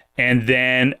 and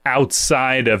then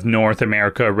outside of North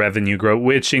America revenue growth,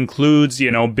 which includes,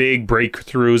 big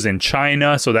breakthroughs in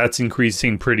China. So that's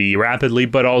increasing pretty rapidly,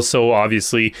 but also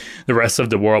obviously the rest of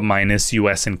the world minus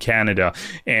US and Canada.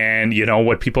 And,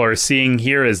 what people are seeing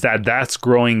here is that that's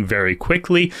growing very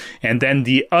quickly. And then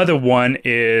the other one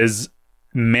is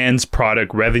men's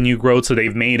product revenue growth. So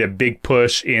they've made a big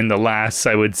push in the last,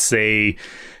 I would say,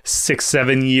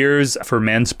 6-7 years for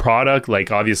men's product.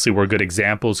 Obviously we're good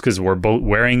examples because we're both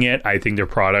wearing it. I think their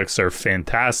products are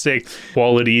fantastic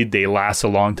quality. They last a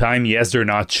long time. Yes, they're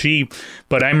not cheap,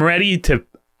 but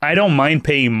I don't mind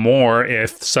paying more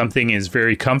if something is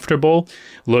very comfortable,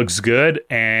 looks good,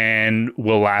 and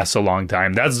will last a long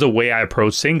time. That's the way I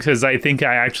approach things because I think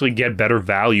I actually get better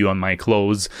value on my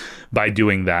clothes by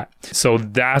doing that. So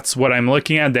that's what I'm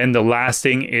looking at. Then the last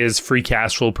thing is free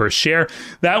cash flow per share.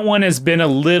 That one has been a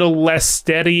little less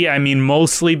steady. I mean,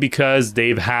 mostly because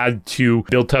they've had to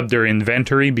build up their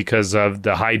inventory because of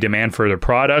the high demand for their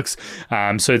products.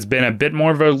 So it's been a bit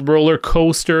more of a roller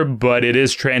coaster, but it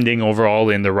is trending overall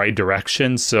in the right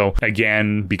direction. So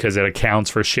again, because it accounts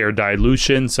for share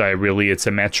dilution, so it's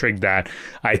a metric that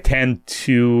I tend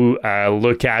to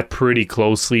look at pretty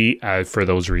closely for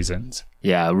those reasons.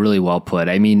 Yeah, really well put.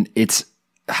 I mean,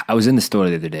 I was in the store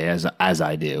the other day, as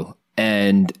I do,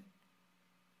 and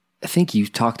I think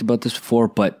you've talked about this before,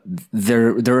 but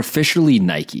they're officially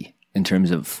Nike in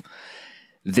terms of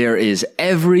there is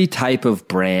every type of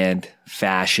brand,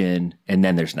 fashion, and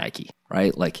then there's Nike,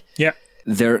 right? Yeah.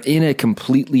 They're in a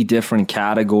completely different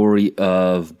category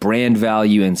of brand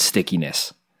value and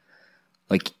stickiness.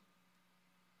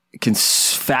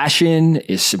 Fashion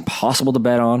is impossible to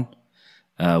bet on.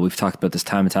 We've talked about this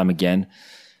time and time again.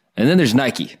 And then there's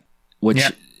Nike, which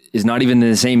is not even in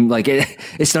the same,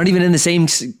 it's not even in the same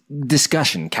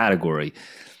discussion category.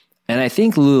 And I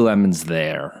think Lululemon's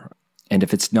there. And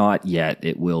if it's not yet,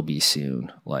 it will be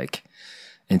soon,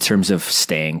 in terms of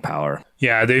staying power.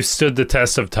 Yeah, they've stood the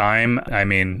test of time. I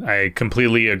mean, I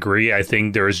completely agree. I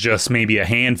think there's just maybe a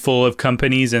handful of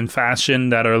companies in fashion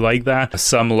that are like that.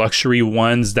 Some luxury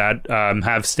ones that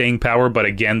have staying power. But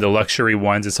again, the luxury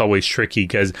ones, it's always tricky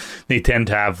because they tend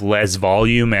to have less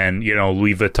volume. And,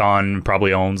 Louis Vuitton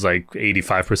probably owns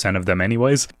 85% of them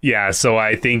anyways. Yeah, so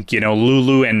I think,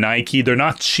 Lulu and Nike, they're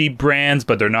not cheap brands,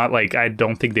 but they're not I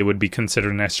don't think they would be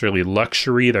considered necessarily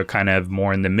luxury. They're kind of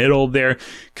more in the middle there,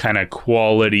 kind of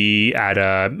quality at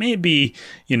maybe,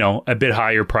 a bit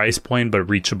higher price point, but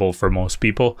reachable for most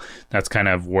people. That's kind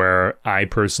of where I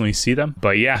personally see them.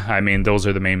 But yeah, I mean, those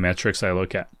are the main metrics I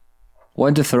look at.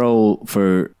 One to throw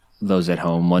for those at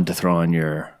home, one to throw on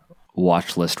your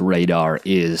watch list radar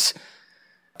is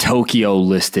Tokyo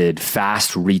listed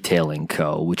Fast Retailing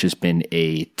Co., which has been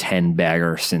a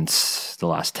 10-bagger since the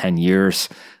last 10 years.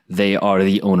 They are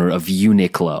the owner of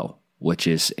Uniqlo, which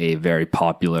is a very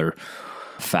popular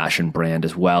fashion brand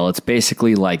as well. It's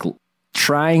basically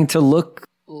trying to look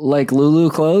like Lulu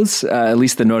clothes, at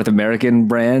least the North American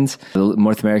brands, the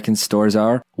North American stores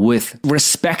are, with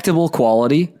respectable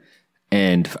quality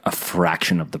and a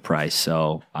fraction of the price.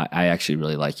 So I actually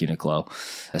really like Uniqlo.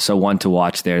 So one to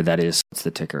watch there, that is, what's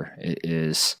the ticker? It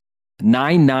is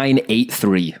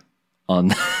 9983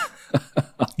 on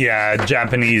yeah,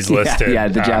 Japanese listed. Yeah,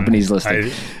 the Japanese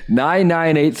listed.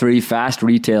 9983 Fast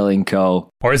Retailing Co.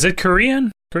 Or is it Korean?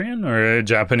 Korean or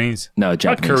Japanese? No,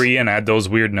 Japanese. Not Korean had those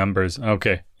weird numbers.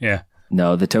 Okay, yeah.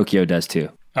 No, the Tokyo does too.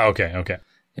 Okay.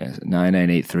 Yeah,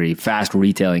 9983 Fast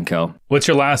Retailing Co. What's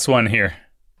your last one here?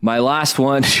 My last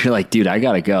one, you're like, dude, I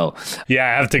gotta go. Yeah, I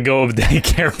have to go with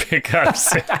daycare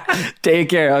pickups.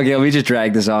 Daycare. Okay, let me just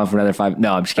drag this on for another 5.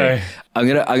 No, I'm just kidding. I'm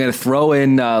gonna throw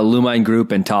in Lumine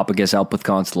Group and Topicus Help with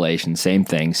Constellation. Same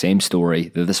thing, same story.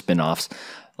 They're the spinoffs.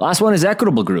 Last one is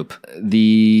Equitable Group,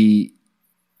 the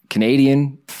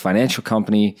Canadian financial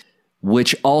company,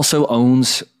 which also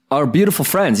owns our beautiful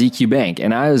friends, EQ Bank.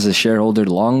 And I was a shareholder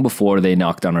long before they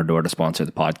knocked on our door to sponsor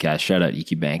the podcast. Shout out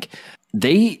EQ Bank.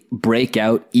 They break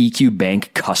out EQ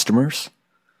Bank customers,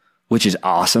 which is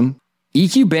awesome.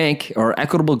 EQ Bank, or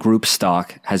Equitable Group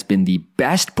stock, has been the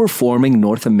best performing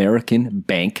North American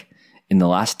bank in the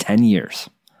last 10 years.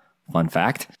 Fun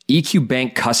fact. EQ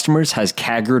Bank customers has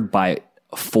CAGR'd by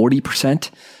 40%,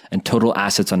 and total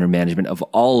assets under management of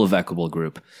all of Equitable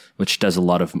Group, which does a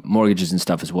lot of mortgages and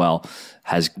stuff as well,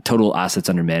 has total assets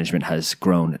under management has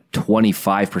grown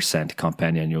 25%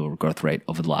 compound annual growth rate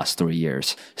over the last 3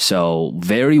 years. So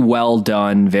very well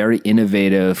done, very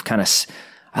innovative,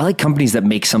 I like companies that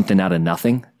make something out of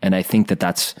nothing. And I think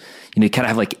that's, you kind of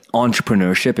have like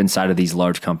entrepreneurship inside of these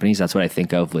large companies. That's what I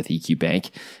think of with EQ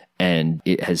Bank. And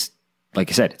it has, like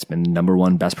I said, it's been the number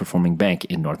one best performing bank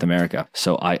in North America.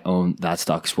 So I own that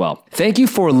stock as well. Thank you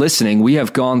for listening. We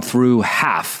have gone through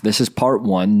half. This is part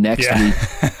one.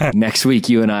 Next week,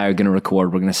 you and I are going to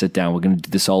record. We're going to sit down. We're going to do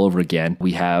this all over again.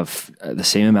 We have the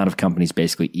same amount of companies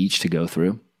basically each to go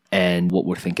through and what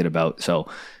we're thinking about. So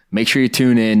make sure you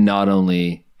tune in. Not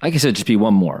only, like I said, just be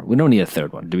one more. We don't need a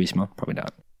third one. Do we, Simone? Probably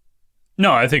not.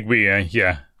 No, I think we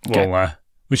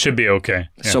should be okay.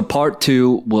 Yeah. So part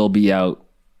two will be out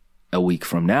a week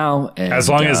from now. And, as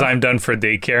long as I'm done for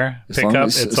daycare pickup, it's all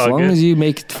good. As long as you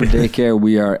make it for daycare,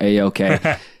 we are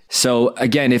A-okay. So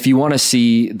again, if you want to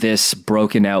see this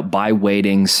broken out by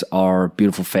weightings, our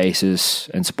beautiful faces,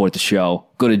 and support the show,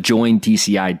 go to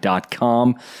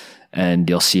jointci.com and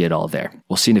you'll see it all there.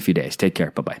 We'll see you in a few days. Take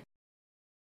care. Bye-bye.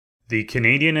 The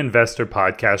Canadian Investor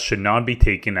Podcast should not be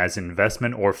taken as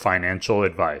investment or financial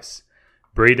advice.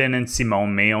 Braden and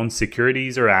Simone may own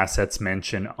securities or assets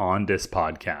mentioned on this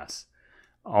podcast.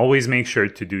 Always make sure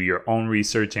to do your own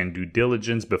research and due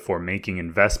diligence before making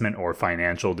investment or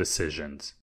financial decisions.